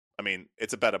 I mean,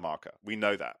 it's a better marker. We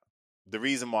know that. The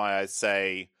reason why I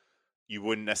say you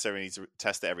wouldn't necessarily need to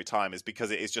test it every time is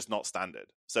because it is just not standard.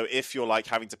 So if you're like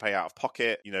having to pay out of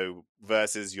pocket,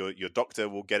 versus your doctor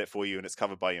will get it for you and it's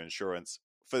covered by your insurance,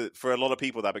 for a lot of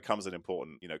people that becomes an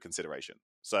important consideration.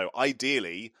 So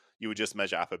ideally, you would just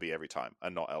measure ApoB every time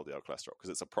and not LDL cholesterol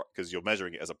because you're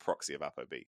measuring it as a proxy of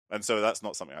ApoB. And so that's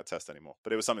not something I test anymore,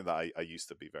 but it was something that I used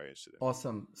to be very interested in.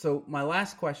 Awesome. So my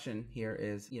last question here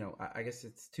is, I guess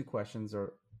it's two questions,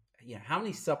 or how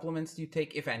many supplements do you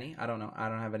take, if any? I don't know. I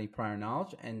don't have any prior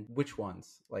knowledge. And which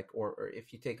ones? Or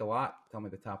if you take a lot, tell me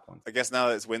the top ones. I guess now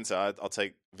that it's winter, I'll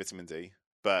take vitamin D,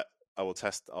 but I'll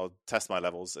test my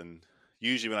levels, and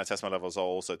usually when I test my levels, I'll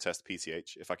also test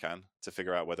PTH if I can to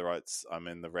figure out whether I'm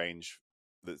in the range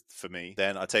for me.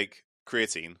 Then I take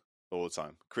creatine all the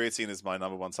time. Creatine is my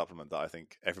number one supplement that I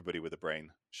think everybody with a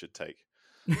brain should take.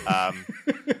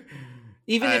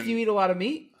 Even if you eat a lot of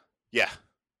meat? Yeah.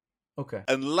 Okay.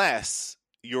 Unless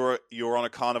you're on a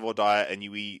carnivore diet and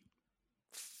you eat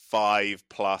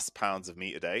 5+ pounds of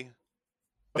meat a day,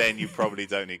 then you probably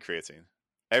don't need creatine.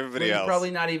 Everybody else, you're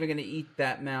probably not even going to eat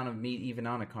that amount of meat even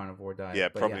on a carnivore diet. Yeah,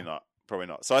 probably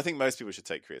not. So I think most people should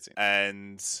take creatine.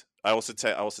 And I also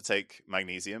take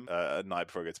magnesium at night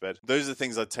before I go to bed. Those are the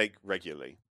things I take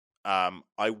regularly.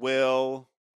 I will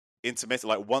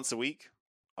intermittently, like once a week,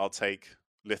 I'll take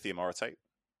lithium orotate.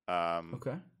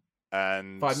 Okay.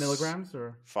 And 5 milligrams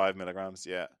or 5 milligrams,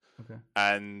 yeah. Okay.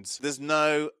 And there's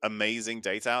no amazing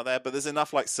data out there, but there's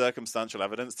enough like circumstantial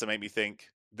evidence to make me think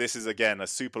this is again a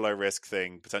super low risk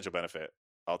thing, potential benefit.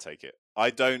 I'll take it.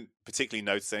 I don't particularly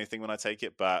notice anything when I take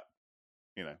it, but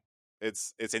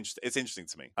it's interesting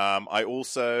to me. I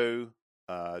also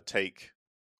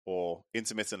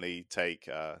intermittently take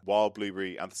wild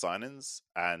blueberry anthocyanins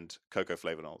and cocoa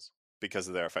flavonols because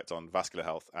of their effect on vascular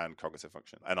health and cognitive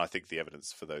function. And I think the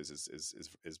evidence for those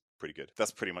is pretty good.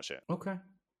 That's pretty much it. Okay.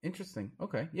 Interesting.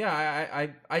 Okay. Yeah,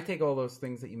 I take all those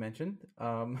things that you mentioned.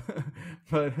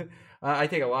 But I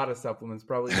take a lot of supplements,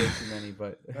 probably way too many,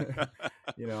 but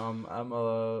I'm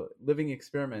a living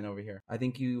experiment over here. I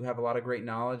think you have a lot of great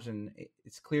knowledge, and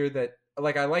it's clear that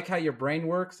I like how your brain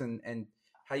works and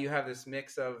how you have this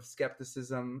mix of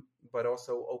skepticism but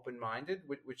also open-minded,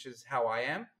 which is how I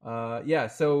am.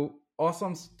 So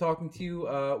awesome talking to you.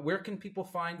 Where can people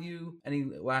find you? Any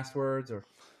last words or?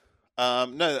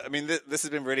 No, I mean, this has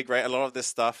been really great. A lot of this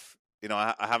stuff,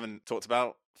 I haven't talked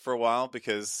about for a while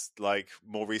because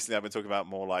more recently I've been talking about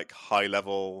more high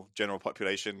level general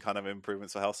population kind of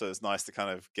improvements for health. So it's nice to kind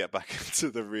of get back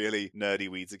into the really nerdy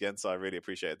weeds again. So I really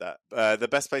appreciate that. The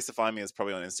best place to find me is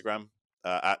probably on Instagram.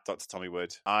 At Dr. Tommy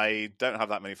Wood. I don't have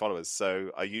that many followers,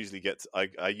 so I usually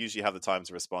have the time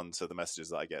to respond to the messages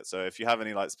that I get. So if you have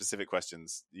any specific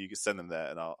questions, you can send them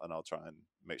there, and I'll try and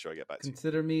make sure I get back to you.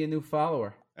 Consider me a new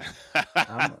follower.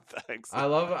 Thanks. I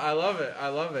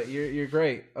love it. You're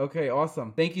great. Okay,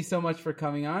 awesome. Thank you so much for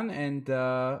coming on, and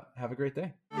have a great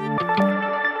day.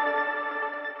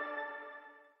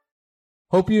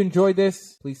 Hope you enjoyed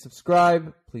this. Please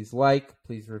subscribe, please like,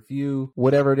 please review,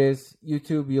 whatever it is,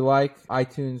 YouTube you like,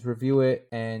 iTunes, review it,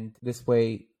 and this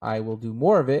way I will do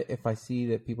more of it if I see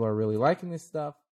that people are really liking this stuff.